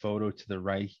stylized photo to the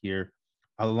right here,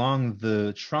 along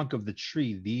the trunk of the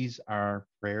tree, these are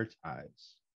prayer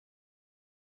ties.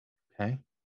 Okay.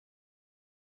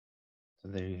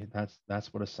 So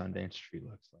that's what a Sundance tree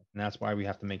looks like, and that's why we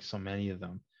have to make so many of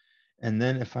them. And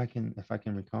then if I can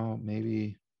recall,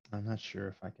 maybe I'm not sure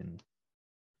if I can.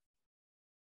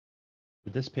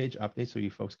 Would this page update so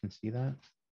you folks can see that?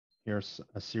 Here's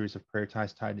a series of prayer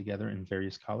ties tied together in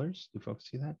various colors. Do folks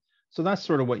see that? So that's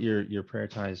sort of what your prayer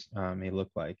ties may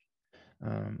look like.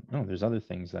 There's other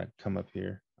things that come up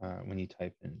here when you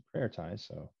type in prayer ties.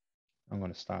 So I'm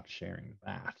going to stop sharing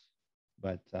that.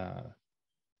 But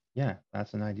yeah,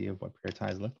 that's an idea of what prayer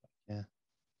ties look like.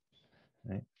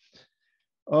 Yeah. Right.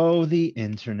 Oh, the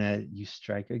internet, you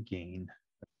strike again.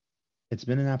 It's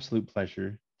been an absolute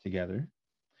pleasure together.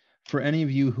 For any of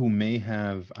you who may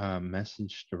have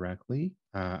messaged directly,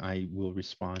 I will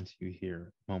respond to you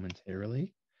here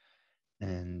momentarily.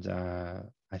 And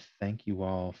I thank you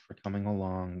all for coming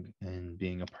along and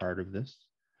being a part of this.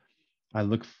 I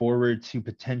look forward to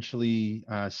potentially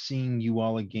seeing you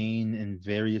all again in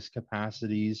various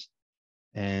capacities.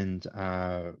 And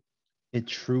it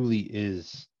truly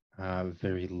is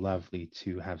very lovely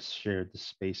to have shared the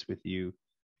space with you.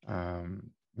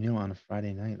 On a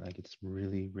Friday night, like it's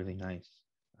really, really nice.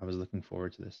 I was looking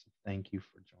forward to this. Thank you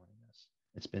for joining us.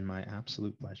 It's been my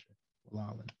absolute pleasure.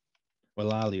 Walalin.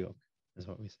 Walaliok is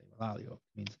what we say. Walaliok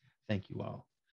means thank you all.